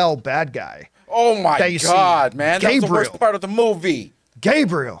sexy as hell bad guy. Oh my God, man. That's the worst part of the movie.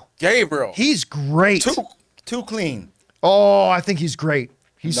 Gabriel. He's great. Too clean. Oh, I think he's great.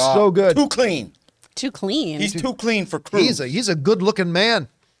 He's so good. Too clean. Too clean. He's too clean for Cruise. He's a good looking man.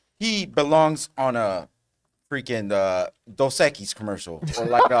 He belongs on a freaking Dos Equis commercial or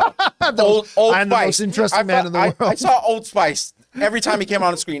like Old Spice. I'm the most interesting man in the world. I saw Old Spice every time he came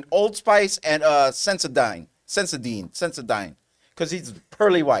on the screen. Old Spice and Sensodyne, because he's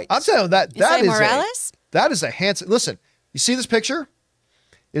pearly white. I'm telling you that Morales? That is a handsome. Listen, you see this picture?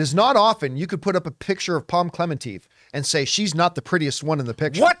 It is not often you could put up a picture of Palm Clementif and say she's not the prettiest one in the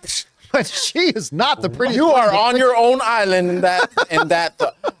picture. What? But she is not the prettiest. You are on your own island in that.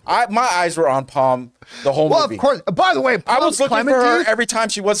 My eyes were on Palm the whole movie. Well, of course. By the way, I was looking for her every time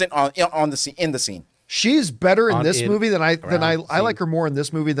she wasn't in the scene. She's better in this movie than I like her more in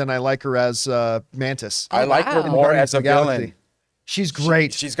this movie than I like her as Mantis. I like her more as a villain. She's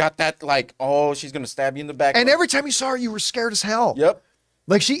great. She's got that she's gonna stab you in the back. And every time you saw her, you were scared as hell. Yep.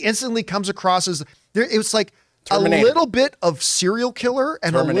 Like she instantly comes across as it was like Terminator. A little bit of serial killer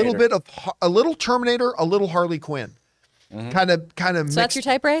and a little bit of a little Terminator, a little Harley Quinn. Kind of So mixed. that's your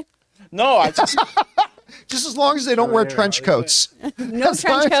type, Ray? No, I just Just as long as they don't wear trench coats. No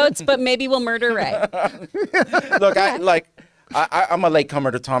trench coats, but maybe we'll murder Ray. Look, I'm a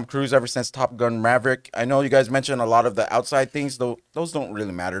latecomer to Tom Cruise ever since Top Gun Maverick. I know you guys mentioned a lot of the outside things, though those don't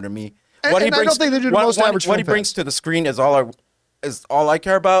really matter to me. What he brings to the screen is all I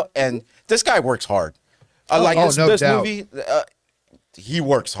care about, and this guy works hard. This movie, he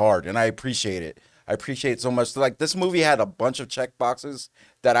works hard, and I appreciate it. I appreciate it so much. Like, this movie had a bunch of check boxes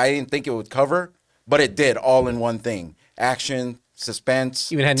that I didn't think it would cover, but it did all in one thing: action, suspense,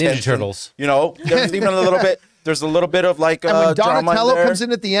 even had Ninja Turtles. You know, there's even a little bit. There's a little bit of like and when Donatello comes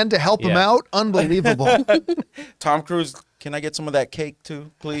in at the end to help him out, unbelievable. Tom Cruise, can I get some of that cake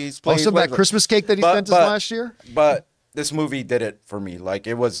too, please? Some of that Christmas cake that he sent us last year. But this movie did it for me. Like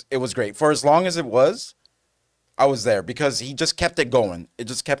it was great for as long as it was. I was there because he just kept it going. It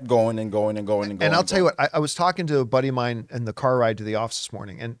just kept going and going and going and going. And I'll tell you what, I was talking to a buddy of mine in the car ride to the office this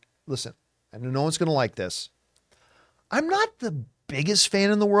morning. And listen, I know no one's going to like this. I'm not the biggest fan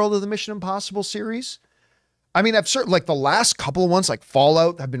in the world of the Mission Impossible series. I mean, I've certainly, like the last couple of ones, like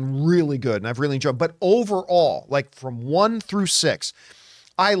Fallout, have been really good and I've really enjoyed. But overall, like from 1 through 6,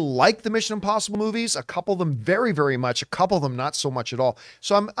 I like the Mission Impossible movies. A couple of them very, very much. A couple of them not so much at all.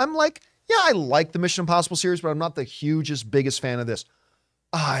 So I'm like, yeah, I like the Mission Impossible series, but I'm not the hugest, biggest fan of this.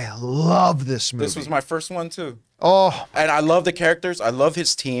 I love this movie. This was my first one too. Oh. And I love the characters. I love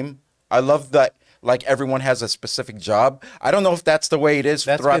his team. I love that like everyone has a specific job. I don't know if that's the way it is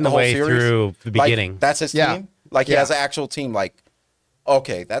throughout the whole series. Through the beginning. Like, that's his team. Like he has an actual team. Like,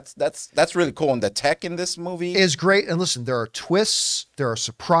 okay, that's really cool. And the tech in this movie is great. And listen, there are twists, there are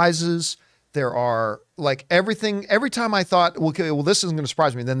surprises, there are like everything. Every time I thought, okay, well, this isn't going to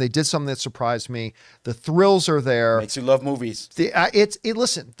surprise me, then they did something that surprised me. The thrills are there. Makes you love movies.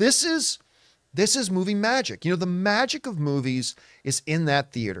 Listen, this is movie magic. You know, the magic of movies is in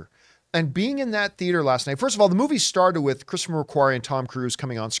that theater. And being in that theater last night, first of all, the movie started with Christopher McQuarrie and Tom Cruise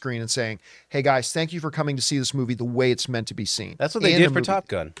coming on screen and saying, hey guys, thank you for coming to see this movie the way it's meant to be seen. That's what they did for Top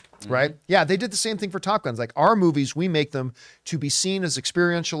Gun. Right? Yeah, they did the same thing for Top Gun. Like our movies, we make them to be seen as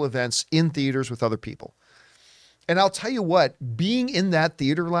experiential events in theaters with other people. And I'll tell you what, being in that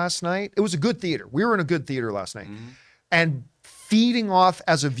theater last night, it was a good theater. We were in a good theater last night. And feeding off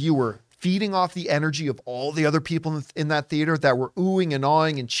as a viewer feeding off the energy of all the other people in that theater that were oohing and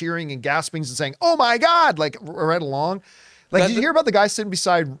awing and cheering and gasping and saying, "Oh my God," like right along. Like, did you hear about the guy sitting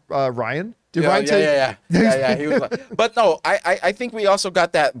beside Ryan? Did Ryan yeah. He was like, but no, I think we also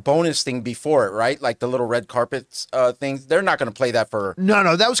got that bonus thing before it, right? Like the little red carpets things. They're not going to play that for.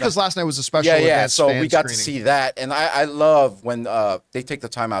 No, that was because last night was a special. Yeah. So we got to see that, and I love when they take the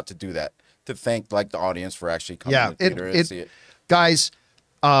time out to do that, to thank like the audience for actually coming to the theater and see it. Guys,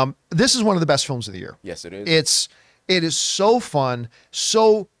 this is one of the best films of the year. Yes, it is. It is so fun,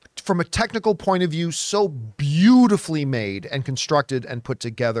 so. From a technical point of view, so beautifully made and constructed and put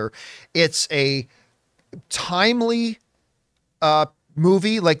together. It's a timely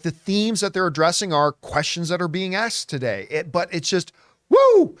movie. Like the themes that they're addressing are questions that are being asked today. But it's just,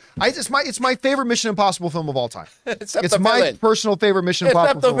 woo! It's my favorite Mission Impossible film of all time. It's my personal favorite Mission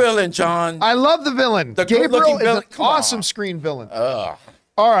Impossible film. Except the villain, John. I love the villain. The Gabriel is villain. an awesome screen villain. All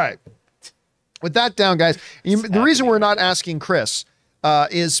right. With that down, guys, the reason we're not asking Chris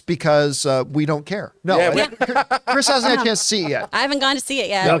is because we don't care. No, Chris hasn't had a chance to see it yet. I haven't gone to see it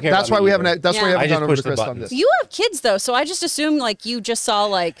yet. That's why we haven't. That's why we haven't gone over to Chris on this. You have kids though, so I just assume like you just saw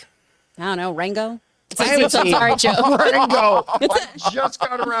like, I don't know, Rango. Sorry, Joe. Rango. I just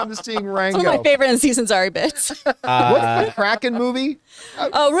got around to seeing Rango. It's one of my favorite in-season sorry bits. What's the Kraken movie?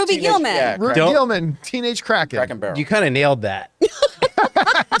 Ruby Gillman. Yeah, Ruby Gillman, Teenage Kraken. Kraken Barrel. You kind of nailed that.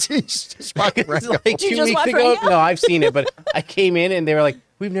 Just watch Rango. Like 2 weeks ago. No, I've seen it, but I came in and they were like,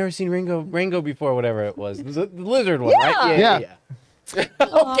 "We've never seen Rango before." Whatever it was, the lizard one, right? Yeah.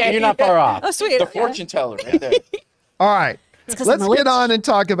 Okay, you're not far off. Oh, sweet. The fortune teller, right there. All right, let's get on and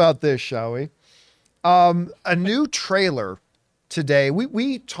talk about this, shall we? A new trailer today.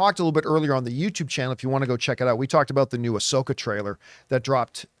 We talked a little bit earlier on the YouTube channel. If you want to go check it out, we talked about the new Ahsoka trailer that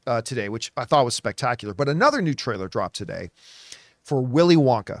dropped today, which I thought was spectacular. But another new trailer dropped today for Willy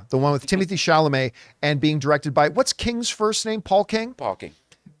Wonka, the one with Timothée Chalamet and being directed by, what's King's first name? Paul King? Paul King.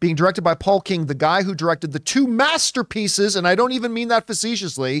 Being directed by Paul King, the guy who directed the two masterpieces, and I don't even mean that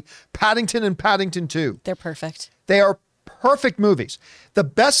facetiously, Paddington and Paddington 2. They're perfect. They are perfect movies. The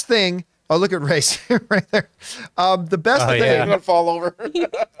best thing, oh, look at Race right there. The best thing. You're going to fall over.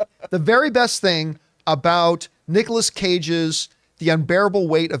 The very best thing about Nicolas Cage's The Unbearable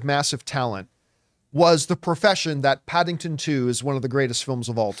Weight of Massive Talent was the profession that Paddington 2 is one of the greatest films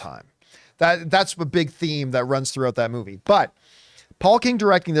of all time. That's a big theme that runs throughout that movie. But Paul King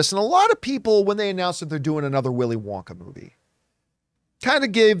directing this, and a lot of people, when they announced that they're doing another Willy Wonka movie, kind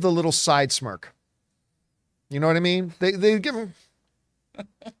of gave the little side smirk. You know what I mean? They give him,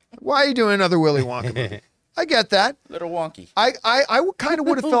 why are you doing another Willy Wonka movie? I get that. Little wonky. I kind of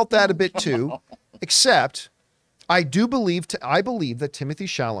would have felt that a bit too, except I believe that Timothée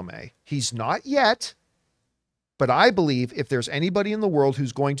Chalamet, he's not yet, but I believe if there's anybody in the world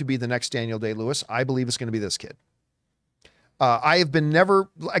who's going to be the next Daniel Day-Lewis, I believe it's going to be this kid. I have been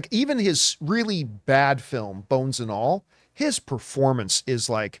like, even his really bad film, Bones and All, his performance is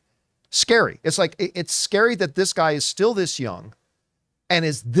like scary. It's like, it's scary that this guy is still this young and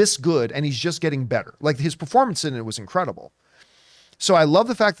is this good, and he's just getting better. Like, his performance in it was incredible. So I love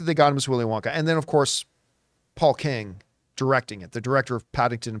the fact that they got him as Willy Wonka. And then, of course, Paul King directing it, the director of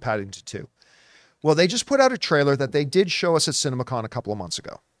Paddington and Paddington 2. Well, they just put out a trailer that they did show us at CinemaCon a couple of months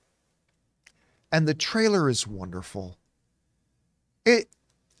ago. And the trailer is wonderful. It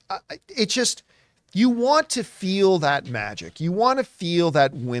just, you want to feel that magic. You want to feel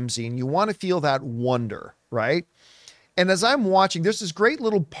that whimsy, and you want to feel that wonder, right? And as I'm watching, there's this great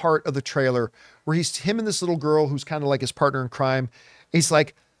little part of the trailer where he's him and this little girl who's kind of like his partner in crime. He's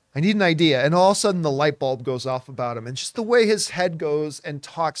like, I need an idea. And all of a sudden the light bulb goes off about him. And just the way his head goes and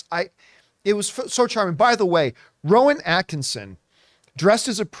talks, it was so charming. By the way, Rowan Atkinson, dressed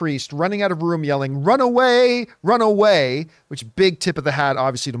as a priest, running out of a room yelling, run away, which big tip of the hat,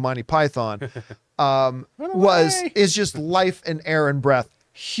 obviously, to Monty Python, is just life and air and breath.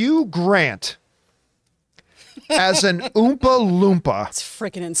 Hugh Grant as an Oompa Loompa. It's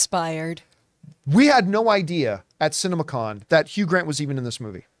freaking inspired. We had no idea at CinemaCon that Hugh Grant was even in this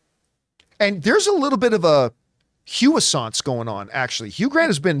movie. And there's a little bit of a Hugh-assance going on, actually. Hugh Grant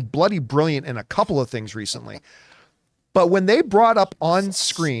has been bloody brilliant in a couple of things recently. But when they brought up on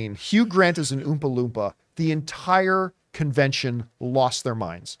screen Hugh Grant as an Oompa Loompa, the entire convention lost their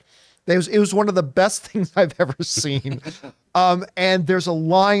minds. It was one of the best things I've ever seen. And there's a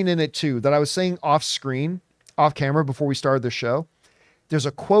line in it, too, that I was saying off screen, off camera, before we started the show. There's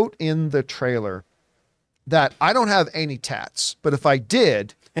a quote in the trailer that I don't have any tats, but if I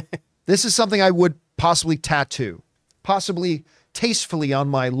did, this is something I would possibly tattoo, possibly tastefully on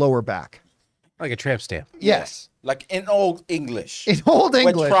my lower back. Like a tramp stamp. Yes. Like in Old English. In Old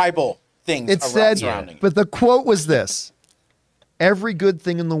English. With tribal. things It around said, surrounding it. but the quote was this: "Every good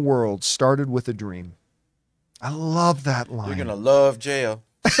thing in the world started with a dream." I love that line. You're gonna love jail.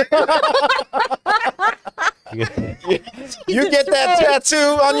 You get that tattoo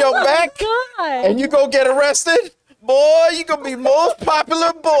on your back, God. and you go get arrested. Boy, you gonna be most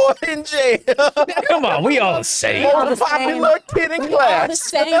popular boy in jail. Come on, we all the same. Most popular kid in The class.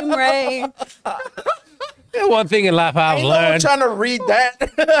 same, Ray. One thing in life I've Ain't no one learned. trying to read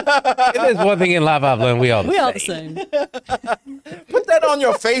that. There's one thing in life I've learned. We all We all the the same. same. Put that on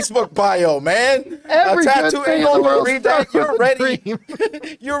your Facebook bio, man. Every A tattoo good thing ain't in the gonna world read that. started You're with a ready.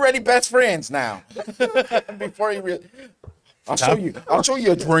 dream. You're already best friends now. Before you really, I'll show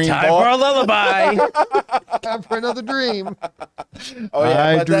you a dream, Time boy. for a lullaby. Time for another dream. Oh yeah,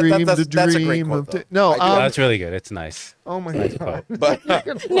 I but that- dreamed that's the a great dream quote, of. though. No, That's really good. It's nice. oh my god. But No,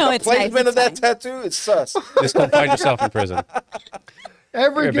 it's nice. placement of It's that fine. tattoo is sus. Just don't find yourself in prison.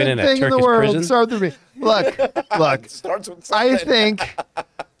 Every Ever been good in a thing in the Turkish world prison? started with me. Look. Starts with I something.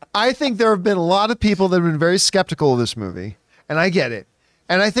 think there have been a lot of people that have been very skeptical of this movie, and I get it.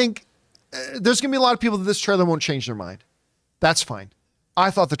 And I think there's going to be a lot of people that this trailer won't change their mind. That's fine.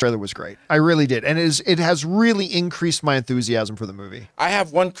 I thought the trailer was great. I really did, and it has really increased my enthusiasm for the movie. I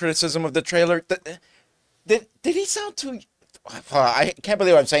have one criticism of the trailer. Did he sound too? I can't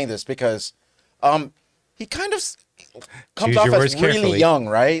believe I'm saying this because, he kind of comes Choose off your as words really carefully. young,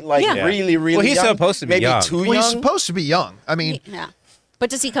 right? Like Yeah. really Well, he's young. supposed to be maybe young. too Well, he's young. supposed to be young. I mean, Yeah. But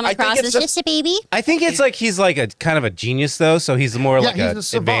does he come I think across it's as just- just a baby? I think it's like he's like a kind of a genius though, so he's more yeah, like he's a a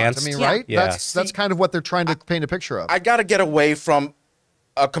savant. advanced. I mean, Yeah. right? Yeah. That's kind of what they're trying to paint a picture of. I gotta get away from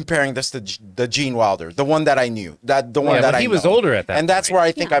comparing this to the Gene Wilder, the one that I knew, the one Yeah, that but I he was know. older at that and that's point. where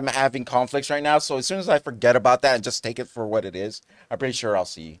I think I'm having conflicts right now. So as soon as I forget about that and just take it for what it is, I'm pretty sure I'll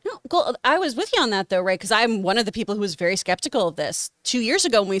see. No, cool. I was with you on that though, Ray, because I'm one of the people who was very skeptical of this. 2 years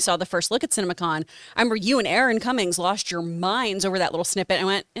ago when we saw the first look at CinemaCon, I remember you and Aaron Cummings lost your minds over that little snippet and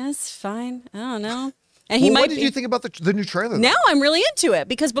went, it's fine. I don't know. And he Well, might what did be. you think about the new trailer? Now I'm really into it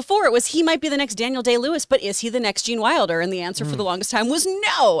because before it was he might be the next Daniel Day-Lewis, but is he the next Gene Wilder? And the answer for the longest time was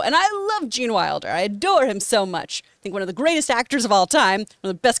no. And I love Gene Wilder. I adore him so much. I think one of the greatest actors of all time, one of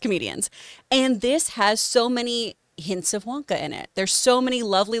the best comedians. And this has so many hints of Wonka in it. There's so many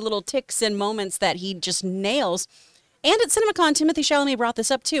lovely little ticks and moments that he just nails. And at CinemaCon, Timothy Chalamet brought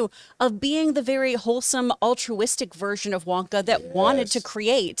this up too, of being the very wholesome, altruistic version of Wonka that wanted to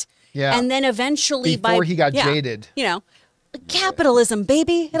create. Yeah. And then eventually Before he got jaded. You know, capitalism,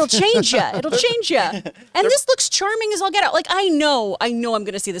 baby. It'll change you. It'll change you. And this looks charming as all get out. Like, I know I'm going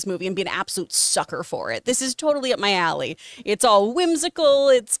to see this movie and be an absolute sucker for it. This is totally up my alley. It's all whimsical.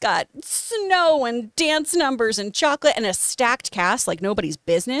 It's got snow and dance numbers and chocolate and a stacked cast like nobody's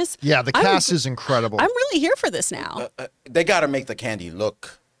business. Yeah, the cast is incredible. I'm really here for this now. They got to make the candy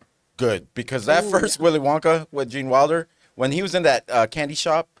look good because that first Willy Wonka with Gene Wilder, when he was in that candy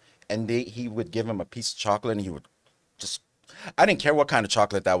shop and he would give him a piece of chocolate and he would just, I didn't care what kind of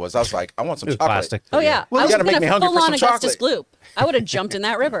chocolate that was. I was like, I want some It was chocolate. plastic. Oh, yeah. Well, I you was gotta make going me to hungry full for on some Augustus chocolate. Gloop. I would have jumped in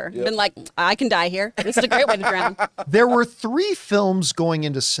that river. Been like, I can die here. This is a great way to drown. There were 3 films going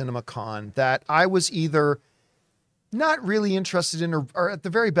into CinemaCon that I was either not really interested in or at the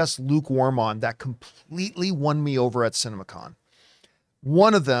very best lukewarm on that completely won me over at CinemaCon.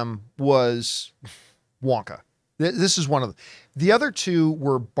 One of them was Wonka. This is one of them. The other 2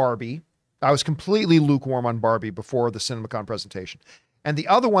 were Barbie. I was completely lukewarm on Barbie before the CinemaCon presentation. And the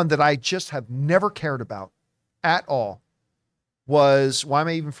other one that I just have never cared about at all was, why am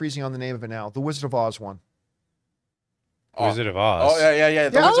I even freezing on the name of it now? The Wizard of Oz one. Wizard of Oz. Oh, yeah. Yeah.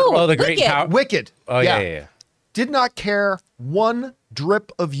 Oh, the great Wicked. power. Wicked. Oh yeah. Did not care one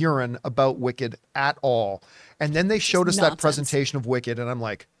drip of urine about Wicked at all. And then they showed us that nonsense. presentation of Wicked, and I'm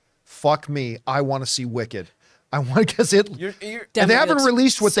like, fuck me, I want to see Wicked. I want, because it, You're, and they haven't looks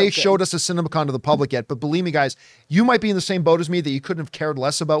released what so they good. showed us at CinemaCon to the public yet. But believe me, guys, you might be in the same boat as me that you couldn't have cared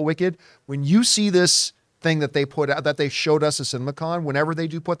less about Wicked. When you see this thing that they put out, that they showed us at CinemaCon, whenever they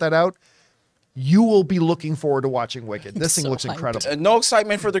do put that out, you will be looking forward to watching Wicked. This thing so looks hyped. incredible. no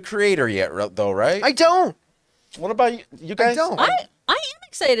excitement for the creator yet, though, right? I don't. What about you guys? I don't. I am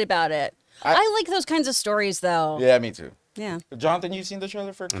excited about it. I- I like those kinds of stories, though. Yeah, me too. Yeah. Jonathan, you seen the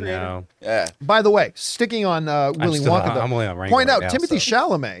trailer for Creator? No. Yeah. By the way, sticking on Willy Wonka, though, I'm only on Rango point right out now, Timothy so.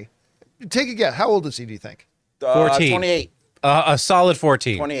 Chalamet. Take a guess. How old is he, do you think? 14. 28. A solid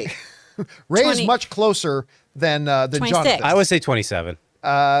 14. 28. Ray is 20. much closer than 26. Jonathan. I would say 27.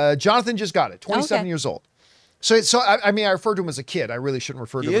 Jonathan just got it. 27 Okay. years old. So I mean, I referred to him as a kid. I really shouldn't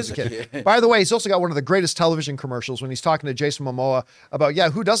refer to him as a kid. By the way, he's also got one of the greatest television commercials when he's talking to Jason Momoa about,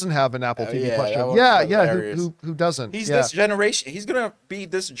 who doesn't have an Apple TV Plus show? Who doesn't? He's this generation. He's going to be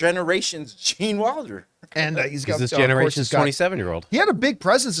this generation's Gene Wilder. And he's got this generation's 27-year-old. He had a big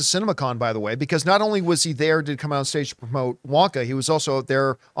presence at CinemaCon, by the way, because not only was he there to come out on stage to promote Wonka, he was also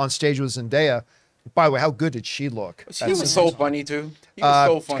there on stage with Zendaya. By the way, how good did she look? He was so funny, too. He was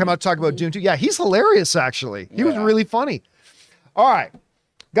so funny. Come out to talk about Dune 2. Yeah, he's hilarious, actually. He was really funny. All right.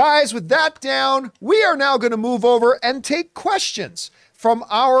 Guys, with that down, we are now going to move over and take questions from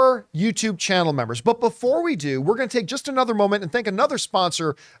our YouTube channel members. But before we do, we're going to take just another moment and thank another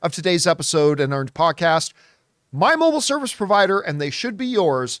sponsor of today's episode and our podcast, my mobile service provider, and they should be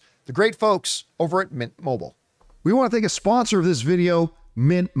yours, the great folks over at Mint Mobile. We want to thank a sponsor of this video,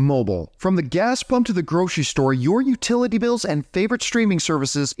 Mint Mobile. From the gas pump to the grocery store, your utility bills and favorite streaming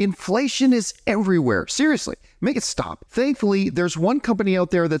services, inflation is everywhere. Seriously, make it stop. Thankfully, there's one company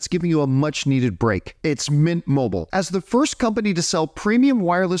out there that's giving you a much-needed break. It's Mint Mobile. As the first company to sell premium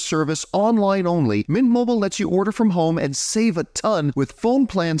wireless service online only, Mint Mobile lets you order from home and save a ton with phone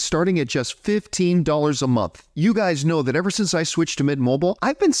plans starting at just $15 a month. You guys know that ever since I switched to Mint Mobile,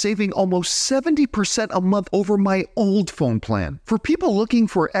 I've been saving almost 70% a month over my old phone plan. For people looking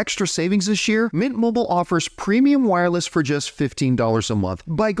for extra savings this year, Mint Mobile offers premium wireless for just $15 a month.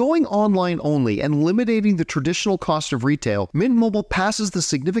 By going online only and eliminating the traditional cost of retail, Mint Mobile passes the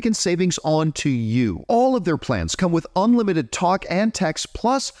significant savings on to you. All of their plans come with unlimited talk and text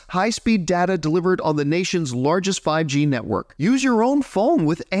plus high-speed data delivered on the nation's largest 5G network. Use your own phone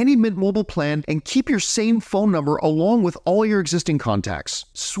with any Mint Mobile plan and keep your same phone number along with all your existing contacts.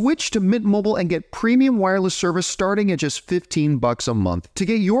 Switch to Mint Mobile and get premium wireless service starting at just $15 a month. To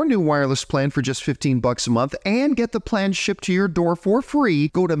get your new wireless plan for just $15 a month and get the plan shipped to your door for free,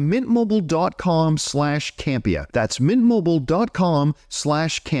 go to mintmobile.com/Campea. That's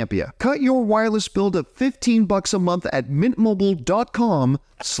mintmobile.com/Campea. Cut your wireless bill to $15 a month at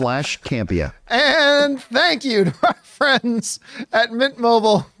mintmobile.com/Campea. And thank you to our friends at Mint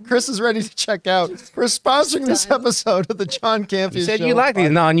Mobile. Chris is ready to check out for sponsoring this episode of the John Campea Show. You said you like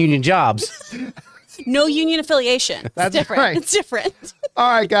these non-union jobs. No union affiliation. That's different. Right. It's different.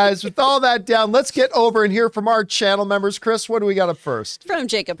 All right, guys, with all that down, let's get over and hear from our channel members. Chris, what do we got up first? From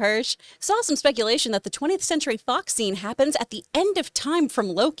Jacob Hirsch. Saw some speculation that the 20th Century Fox scene happens at the end of time from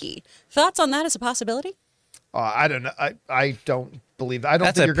Loki. Thoughts on that as a possibility? I don't know. I don't believe that. I don't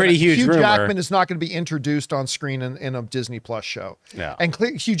That's think a pretty huge Hugh rumor. Jackman is not going to be introduced on screen in a Disney Plus show. Yeah. And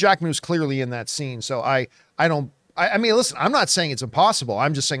Hugh Jackman was clearly in that scene. So I mean, listen, I'm not saying it's impossible.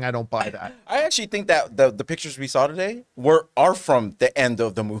 I'm just saying I don't buy that. I actually think that the pictures we saw today are from the end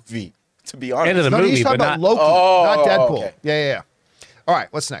of the movie, to be honest. End of the No, movie, he's talking but about not... Loki, not Deadpool. Okay. Yeah. All right,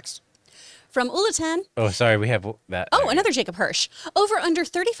 what's next? From Ulatan. Oh, sorry, we have that. Oh, another Jacob Hirsch. Over under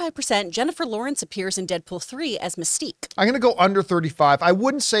 35%, Jennifer Lawrence appears in Deadpool 3 as Mystique. I'm going to go under 35. I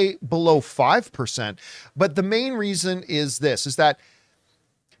wouldn't say below 5%, but the main reason is this, is that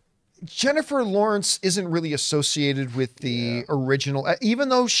Jennifer Lawrence isn't really associated with the original. Even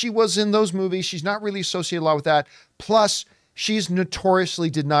though she was in those movies, she's not really associated a lot with that. Plus, she's notoriously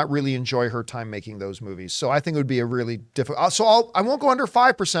did not really enjoy her time making those movies. So I think it would be a really difficult. So I won't go under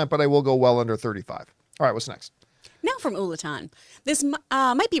 5%, but I will go well under 35. All right, what's next? Now from Ulatan. This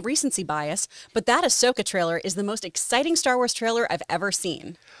might be recency bias, but that Ahsoka trailer is the most exciting Star Wars trailer I've ever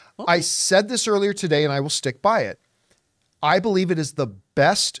seen. Oh. I said this earlier today, and I will stick by it. I believe it is the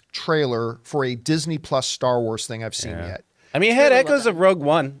best trailer for a Disney Plus Star Wars thing I've seen yet. I mean, it had echoes of Rogue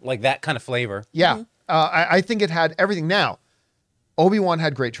One, like that kind of flavor. Yeah. Mm-hmm. I think it had everything. Now, Obi-Wan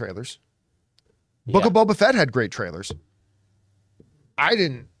had great trailers. Book of Boba Fett had great trailers. I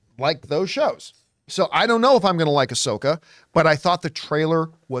didn't like those shows. So I don't know if I'm going to like Ahsoka, but I thought the trailer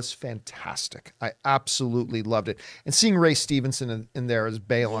was fantastic. I absolutely loved it. And seeing Ray Stevenson in there as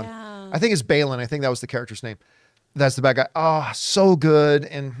Balin. Yeah. I think it's Balin. I think that was the character's name. That's the bad guy. Oh, so good.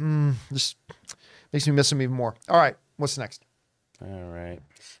 And just makes me miss him even more. All right. What's next? All right.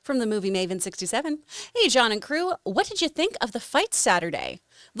 From the movie Maven 67. Hey, John and crew. What did you think of the fight Saturday?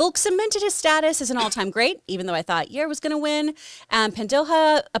 Volk cemented his status as an all-time great, even though I thought Yer was going to win.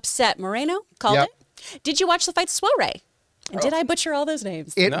 Pandoja upset Moreno. Called it. Did you watch the fight Soiree? And did I butcher all those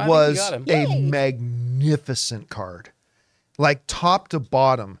names? It was a magnificent card. Like top to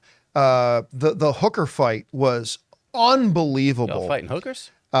bottom. The Hooker fight was unbelievable. Y'all fighting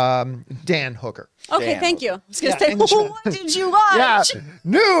hookers? Dan Hooker. Okay, thank you. I was going to say, what did you watch? Yeah,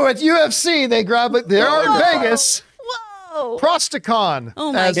 new at UFC. They grab it. They are in Vegas. Whoa. Prostacon,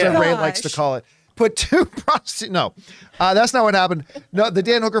 as Ray likes to call it. Put two No, that's not what happened. No, the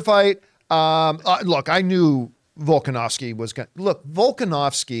Dan Hooker fight. Look, I knew Volkanovski was going to... Look,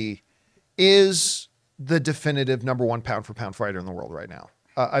 Volkanovski is the definitive number one pound for pound fighter in the world right now.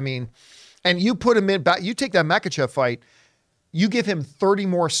 I mean, and you put him in... You take that Makhachev fight, you give him 30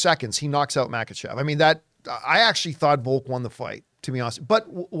 more seconds, he knocks out Makhachev. I mean, that... I actually thought Volk won the fight, to be honest. But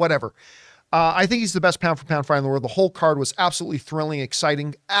whatever. I think he's the best pound for pound fighter in the world. The whole card was absolutely thrilling,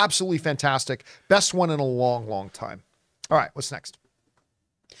 exciting, absolutely fantastic. Best one in a long, long time. All right, what's next?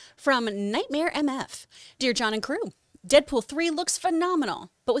 From Nightmare MF. Dear John and crew, Deadpool 3 looks phenomenal,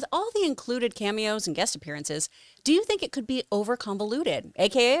 but with all the included cameos and guest appearances, do you think it could be over-convoluted,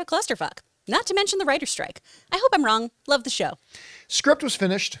 aka a clusterfuck? Not to mention the writer's strike. I hope I'm wrong. Love the show. Script was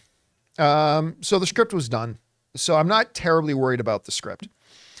finished. So the script was done. So I'm not terribly worried about the script.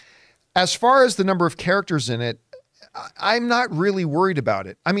 As far as the number of characters in it, I'm not really worried about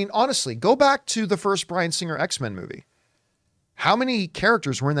it. I mean, honestly, go back to the first Bryan Singer X-Men movie. How many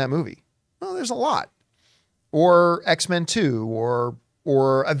characters were in that movie? Well, there's a lot. Or X-Men 2,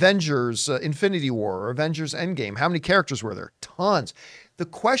 or Avengers Infinity War, or Avengers Endgame. How many characters were there? Tons. The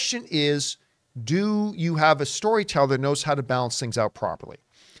question is, do you have a storyteller that knows how to balance things out properly?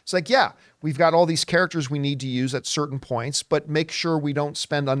 It's like, yeah, we've got all these characters we need to use at certain points, but make sure we don't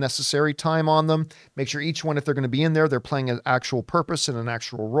spend unnecessary time on them. Make sure each one, if they're going to be in there, they're playing an actual purpose and an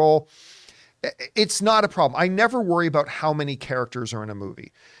actual role. It's not a problem. I never worry about how many characters are in a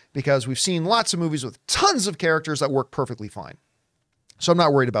movie because we've seen lots of movies with tons of characters that work perfectly fine. So I'm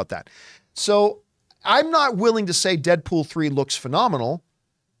not worried about that. So I'm not willing to say Deadpool 3 looks phenomenal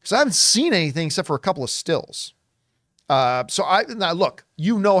because I haven't seen anything except for a couple of stills. Now look,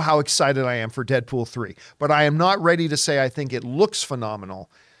 you know how excited I am for Deadpool 3, but I am not ready to say I think it looks phenomenal.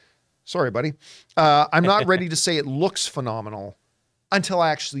 Sorry, buddy. I'm not ready to say it looks phenomenal until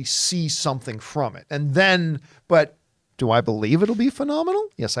I actually see something from it. And then, but do I believe it'll be phenomenal?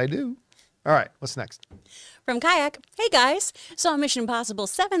 Yes, I do. All right, what's next? From Kayak, hey guys, saw Mission Impossible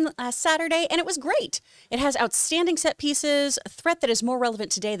 7 last Saturday and it was great. It has outstanding set pieces, a threat that is more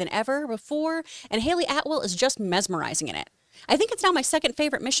relevant today than ever before, and Haley Atwell is just mesmerizing in it. I think it's now my second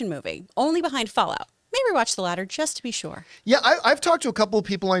favorite Mission movie, only behind Fallout. Maybe watch the latter just to be sure. Yeah, I've talked to a couple of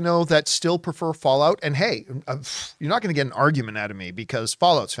people I know that still prefer Fallout, and hey, you're not going to get an argument out of me because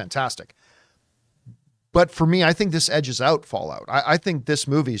Fallout's fantastic. But for me, I think this edges out Fallout. I think this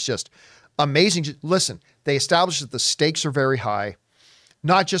movie is just amazing. Listen, they established that the stakes are very high,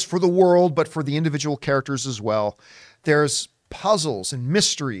 not just for the world, but for the individual characters as well. There's puzzles and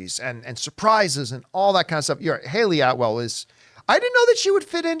mysteries and surprises and all that kind of stuff. Haley Atwell is, I didn't know that she would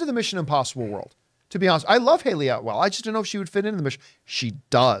fit into the Mission Impossible world. To be honest, I love Haley Atwell. I just didn't know if she would fit into the mission. She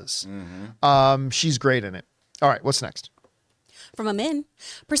does. Mm-hmm. She's great in it. All right, what's next? From Amin,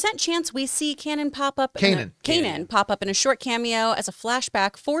 percent chance we see Kanan pop up in a short cameo as a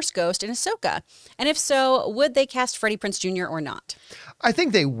flashback Force Ghost in Ahsoka. And if so, would they cast Freddie Prinze Jr. or not? I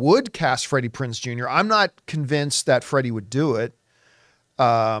think they would cast Freddie Prinze Jr. I'm not convinced that Freddie would do it.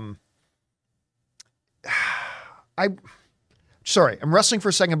 Sorry, I'm wrestling for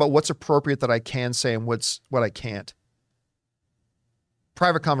a second about what's appropriate that I can say and what I can't.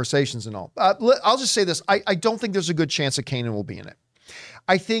 Private conversations and all. I'll just say this. I don't think there's a good chance that Kanan will be in it.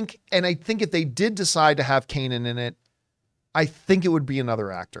 I think if they did decide to have Kanan in it, I think it would be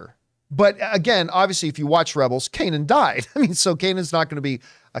another actor. But again, obviously, if you watch Rebels, Kanan died. I mean, so Kanan's not going to be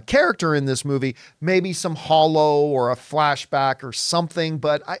a character in this movie. Maybe some holo or a flashback or something,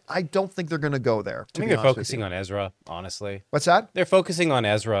 but I don't think they're going to go there. I think they're focusing on Ezra, honestly. What's that? They're focusing on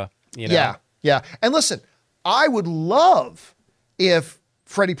Ezra, you know? Yeah. And listen, I would love if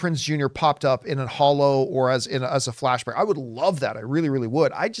Freddie Prinze Jr. popped up in a holo or as a flashback. I would love that. I really, really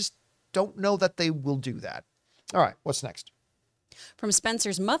would. I just don't know that they will do that. All right, what's next? From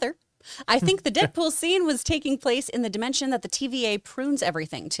Spencer's mother. I think the Deadpool scene was taking place in the dimension that the TVA prunes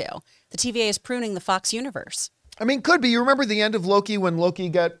everything to. The TVA is pruning the Fox universe. I mean, could be. You remember the end of Loki when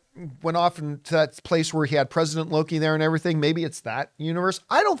Loki went off into that place where he had President Loki there and everything? Maybe it's that universe.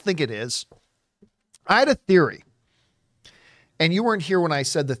 I don't think it is. I had a theory. And you weren't here when I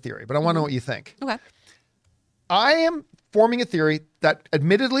said the theory, but I want to know what you think. Okay. I am forming a theory that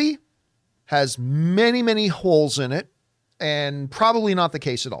admittedly has many, many holes in it and probably not the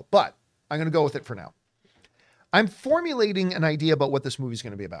case at all, but I'm going to go with it for now. I'm formulating an idea about what this movie is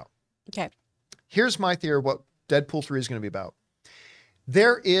going to be about. Okay. Here's my theory of what Deadpool 3 is going to be about.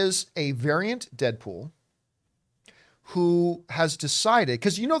 There is a variant Deadpool who has decided,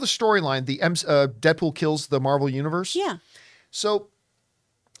 because you know the storyline, Deadpool kills the Marvel Universe? Yeah. So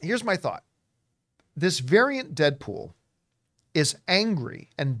here's my thought. This variant Deadpool is angry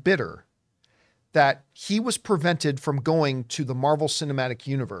and bitter that he was prevented from going to the Marvel Cinematic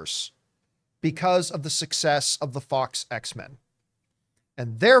Universe because of the success of the Fox X-Men,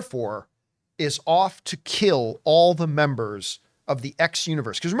 and therefore is off to kill all the members of the X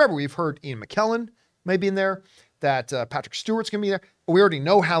universe. Because remember, we've heard Ian McKellen may be in there, that Patrick Stewart's going to be there. We already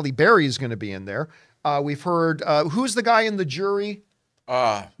know Halle Berry is going to be in there. We've heard, who's the guy in the jury?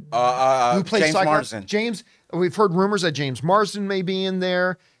 Who plays James Marsden. James. We've heard rumors that James Marsden may be in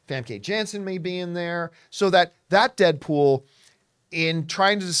there. Famke Janssen may be in there. So that Deadpool, in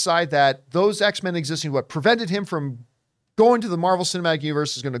trying to decide that those X-Men existing, what prevented him from going to the Marvel Cinematic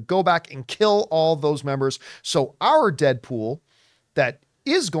Universe, is going to go back and kill all those members. So our Deadpool that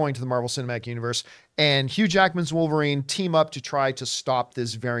is going to the Marvel Cinematic Universe and Hugh Jackman's Wolverine team up to try to stop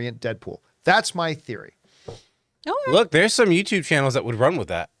this variant Deadpool. That's my theory. All right. Look, there's some YouTube channels that would run with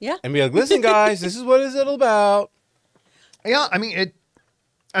that. Yeah. And be like, listen, guys, this is what it's all about. Yeah,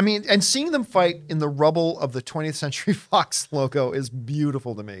 and seeing them fight in the rubble of the 20th Century Fox logo is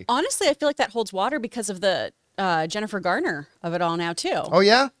beautiful to me. Honestly, I feel like that holds water because of the Jennifer Garner of it all now, too. Oh,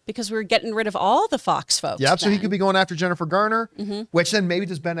 yeah? Because we're getting rid of all the Fox folks. Yeah, so then. he could be going after Jennifer Garner, which then maybe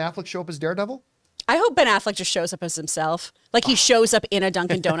does Ben Affleck show up as Daredevil? I hope Ben Affleck just shows up as himself. Like he shows up in a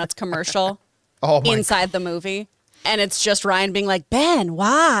Dunkin' Donuts commercial inside the movie. And it's just Ryan being like, Ben,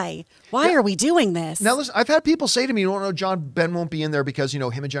 why? Why are we doing this? Now, listen, I've had people say to me, "Oh no, John, Ben won't be in there because, him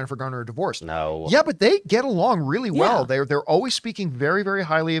and Jennifer Garner are divorced." No. Yeah, but they get along really well. They're always speaking very, very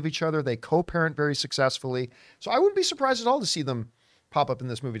highly of each other. They co-parent very successfully. So I wouldn't be surprised at all to see them pop up in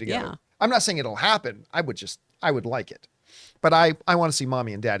this movie together. Yeah. I'm not saying it'll happen. I would like it. But I want to see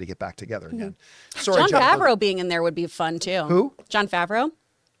Mommy and Daddy get back together again. Sorry, John Favreau being in there would be fun, too. Who? John Favreau.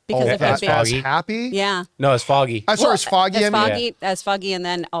 Because of him as being... Foggy. Happy? Yeah. No, it's Foggy. I'm sorry, it's Foggy. As Foggy, and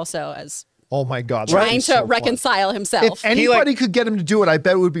then also as Oh my God. trying to reconcile himself. If anybody could get him to do it, I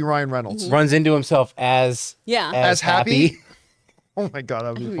bet it would be Ryan Reynolds. Runs into himself as as happy. Oh my God,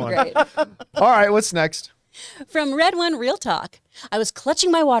 that would be fun. Great. All right, what's next? From Red One Real Talk. I was clutching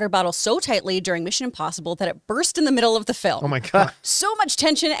my water bottle so tightly during Mission Impossible that it burst in the middle of the film. Oh my God. So much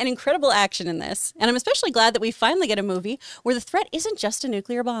tension and incredible action in this. And I'm especially glad that we finally get a movie where the threat isn't just a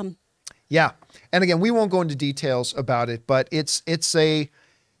nuclear bomb. Yeah. And again, we won't go into details about it, but it's a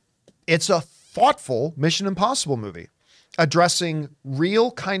thoughtful Mission Impossible movie addressing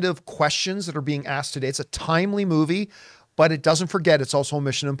real kind of questions that are being asked today. It's a timely movie, but it doesn't forget it's also a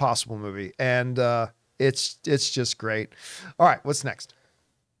Mission Impossible movie. And it's just great. All right, what's next?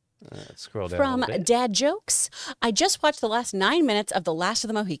 Let's scroll down From a little bit. Dad Jokes, I just watched the last 9 minutes of The Last of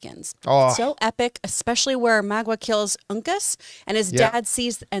the Mohicans. Oh. So epic, especially where Magua kills Uncas and his dad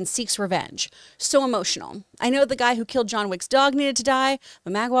sees and seeks revenge. So emotional. I know the guy who killed John Wick's dog needed to die,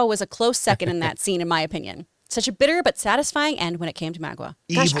 but Magua was a close second in that scene, in my opinion. Such a bitter but satisfying end when it came to Magua.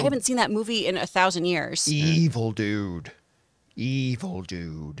 Gosh, I haven't seen that movie in 1,000 years. Evil dude.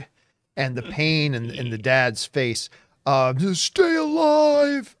 And the pain in the dad's face. Stay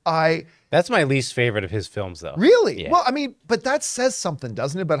alive. That's my least favorite of his films, though. Really? Yeah. Well, I mean, but that says something,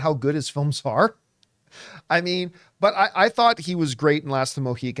 doesn't it, about how good his films are? I mean, but I thought he was great in Last of the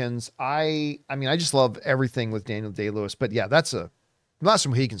Mohicans. I mean, I just love everything with Daniel Day-Lewis. But yeah, Last of the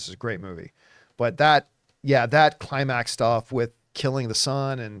Mohicans is a great movie. But that climax stuff with killing the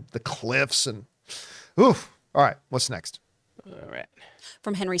son and the cliffs and oof. All right, what's next? All right.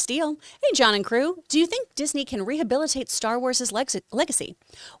 From Henry Steele. Hey, John and crew. Do you think Disney can rehabilitate Star Wars' legacy?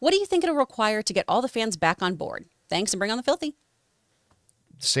 What do you think it'll require to get all the fans back on board? Thanks, and bring on the filthy.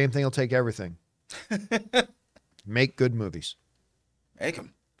 Same thing will take everything. Make good movies. Make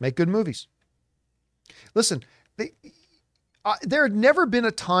them. Make good movies. Listen, there had never been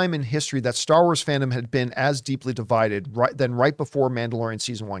a time in history that Star Wars fandom had been as deeply divided than right before Mandalorian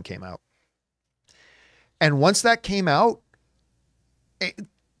Season 1 came out. And once that came out,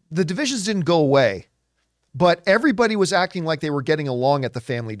 the divisions didn't go away, but everybody was acting like they were getting along at the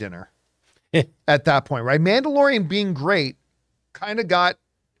family dinner at that point, right? Mandalorian being great kind of got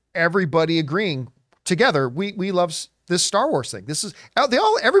everybody agreeing together. We love this Star Wars thing.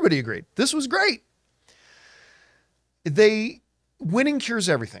 Everybody agreed. This was great. Winning cures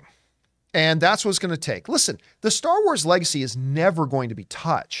everything. And that's what it's going to take. Listen, the Star Wars legacy is never going to be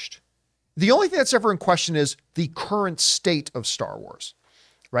touched. The only thing that's ever in question is the current state of Star Wars,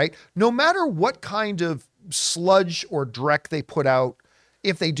 right? No matter what kind of sludge or dreck they put out,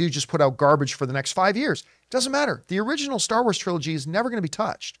 if they do just put out garbage for the next 5 years, it doesn't matter. The original Star Wars trilogy is never going to be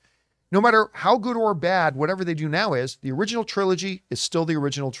touched. No matter how good or bad, whatever they do now is, the original trilogy is still the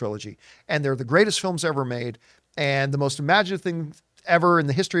original trilogy. And they're the greatest films ever made and the most imaginative thing ever in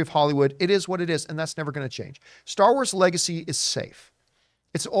the history of Hollywood. It is what it is, and that's never going to change. Star Wars legacy is safe.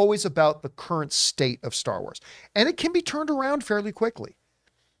 It's always about the current state of Star Wars. And it can be turned around fairly quickly.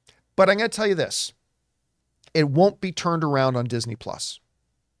 But I'm going to tell you this. It won't be turned around on Disney Plus.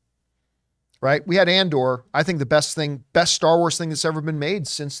 Right? We had Andor. I think the best Star Wars thing that's ever been made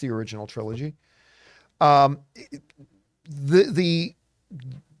since the original trilogy. The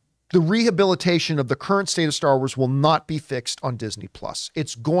rehabilitation of the current state of Star Wars will not be fixed on Disney Plus.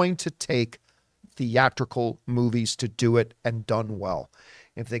 It's going to take theatrical movies to do it, and done well.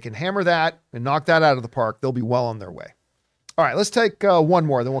 If they can hammer that and knock that out of the park, they'll be well on their way. All right, let's take one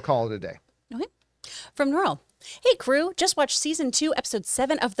more, then we'll call it a day. Okay. From Neural. Hey crew, just watched season 2, episode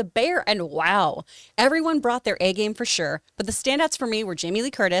 7 of The Bear, and wow, everyone brought their A game for sure, but the standouts for me were Jamie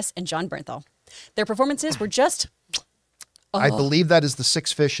Lee Curtis and John Bernthal. Their performances were just... I believe that is the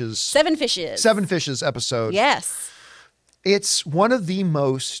Seven Fishes episode. Yes. It's one of the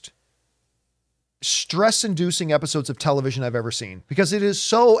most stress-inducing episodes of television I've ever seen, because it is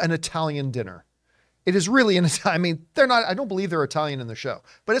so an Italian dinner. It is really an Italian. I mean, they're not, I don't believe they're Italian in the show,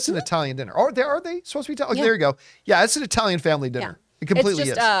 but it's an Italian dinner. Are they supposed to be Italian? Yeah. There you go. Yeah, it's an Italian family dinner. Yeah. It completely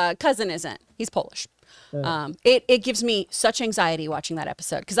is. Cousin isn't. He's Polish. Yeah. It gives me such anxiety watching that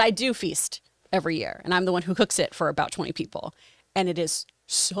episode, because I do feast every year, and I'm the one who cooks it for about 20 people. And it is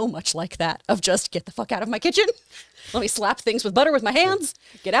so much like that, of just get the fuck out of my kitchen. Let me slap things with butter with my hands.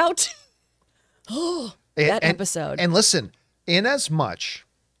 Get out. Oh, that episode. And listen, in as much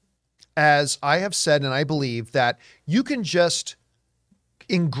as I have said, and I believe that you can just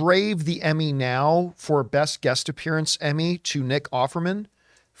engrave the Emmy now for Best Guest Appearance Emmy to Nick Offerman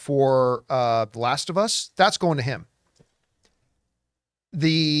for The Last of Us, that's going to him.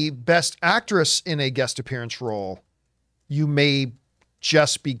 The Best Actress in a Guest Appearance role, you may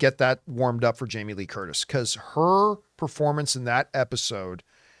just get that warmed up for Jamie Lee Curtis, because her performance in that episode,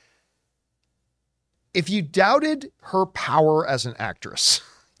 if you doubted her power as an actress,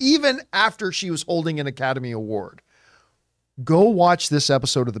 even after she was holding an Academy Award, go watch this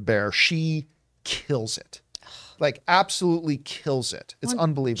episode of The Bear. She kills it. Like, absolutely kills it. It's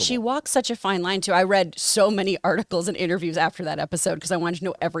unbelievable. She walks such a fine line, too. I read so many articles and interviews after that episode, because I wanted to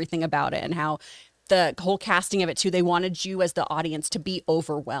know everything about it, and how the whole casting of it, too, they wanted you as the audience to be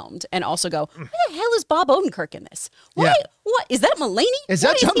overwhelmed and also go, where the hell is Bob Odenkirk in this? Why? Yeah. What? Is that Mulaney? Is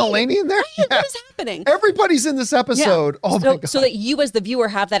that John Mulaney in there? Yeah. What is happening? Everybody's in this episode. Yeah. Oh, my God. So that you as the viewer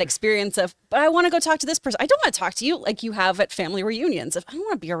have that experience of, but I want to go talk to this person. I don't want to talk to you like you have at family reunions. If I don't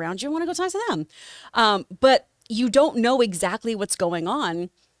want to be around you, I want to go talk to them. But you don't know exactly what's going on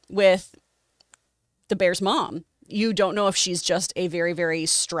with the Bear's mom. You don't know if she's just a very, very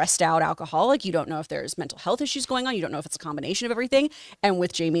stressed out alcoholic. You don't know if there's mental health issues going on. You don't know if it's a combination of everything. And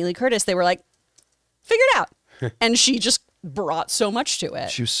with Jamie Lee Curtis, they were like, figure it out. And she just brought so much to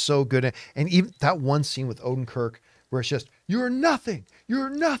it. She was so good at, and even that one scene with Odenkirk where it's just, you're nothing. You're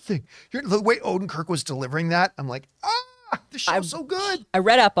nothing. The way Odenkirk was delivering that, I'm like, the show's so good. I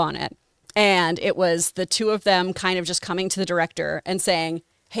read up on it, and it was the two of them kind of just coming to the director and saying,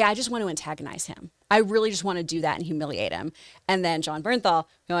 hey, I just want to antagonize him. I really just want to do that and humiliate him. And then John Bernthal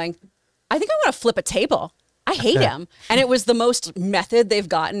going, I think I want to flip a table. I hate him. And it was the most method they've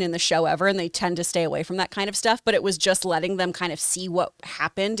gotten in the show ever, and they tend to stay away from that kind of stuff. But it was just letting them kind of see what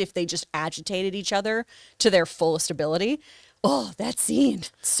happened if they just agitated each other to their fullest ability. Oh, that scene.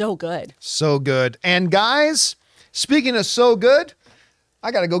 So good. So good. And guys, speaking of so good,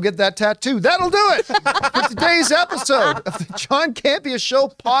 I got to go get that tattoo. That'll do it for today's episode of the John Campea Show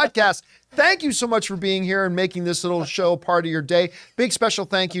podcast. Thank you so much for being here and making this little show part of your day. Big special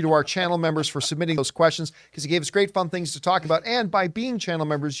thank you to our channel members for submitting those questions, because you gave us great fun things to talk about. And by being channel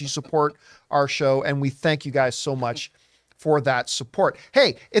members, you support our show, and we thank you guys so much for that support.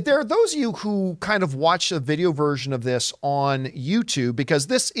 Hey, if there are those of you who kind of watch a video version of this on YouTube, because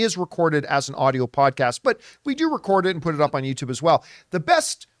this is recorded as an audio podcast, but we do record it and put it up on YouTube as well. The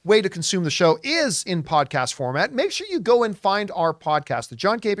best way to consume the show is in podcast format. Make sure you go and find our podcast, the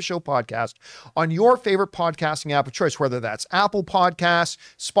John Campea Show podcast, on your favorite podcasting app of choice, whether that's Apple Podcasts,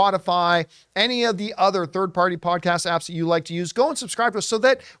 Spotify, any of the other third-party podcast apps that you like to use. Go and subscribe to us so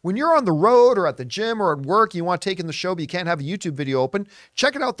that when you're on the road or at the gym or at work, you want to take in the show, but you can't have a YouTube video open,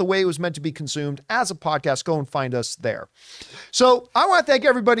 check it out the way it was meant to be consumed as a podcast. Go and find us there. So I want to thank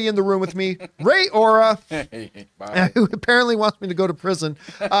everybody in the room with me. Ray Ora, who apparently wants me to go to prison.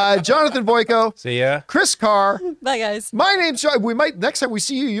 Jonathan Voico. See ya. Chris Carr. Bye, guys. My name's John. We might, next time we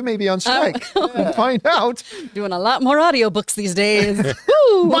see you, you may be on strike. We'll find out. Doing a lot more audiobooks these days.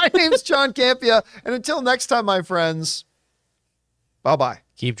 My name's John Campea. And until next time, my friends, bye-bye.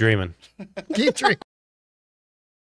 Keep dreaming. Keep dreaming.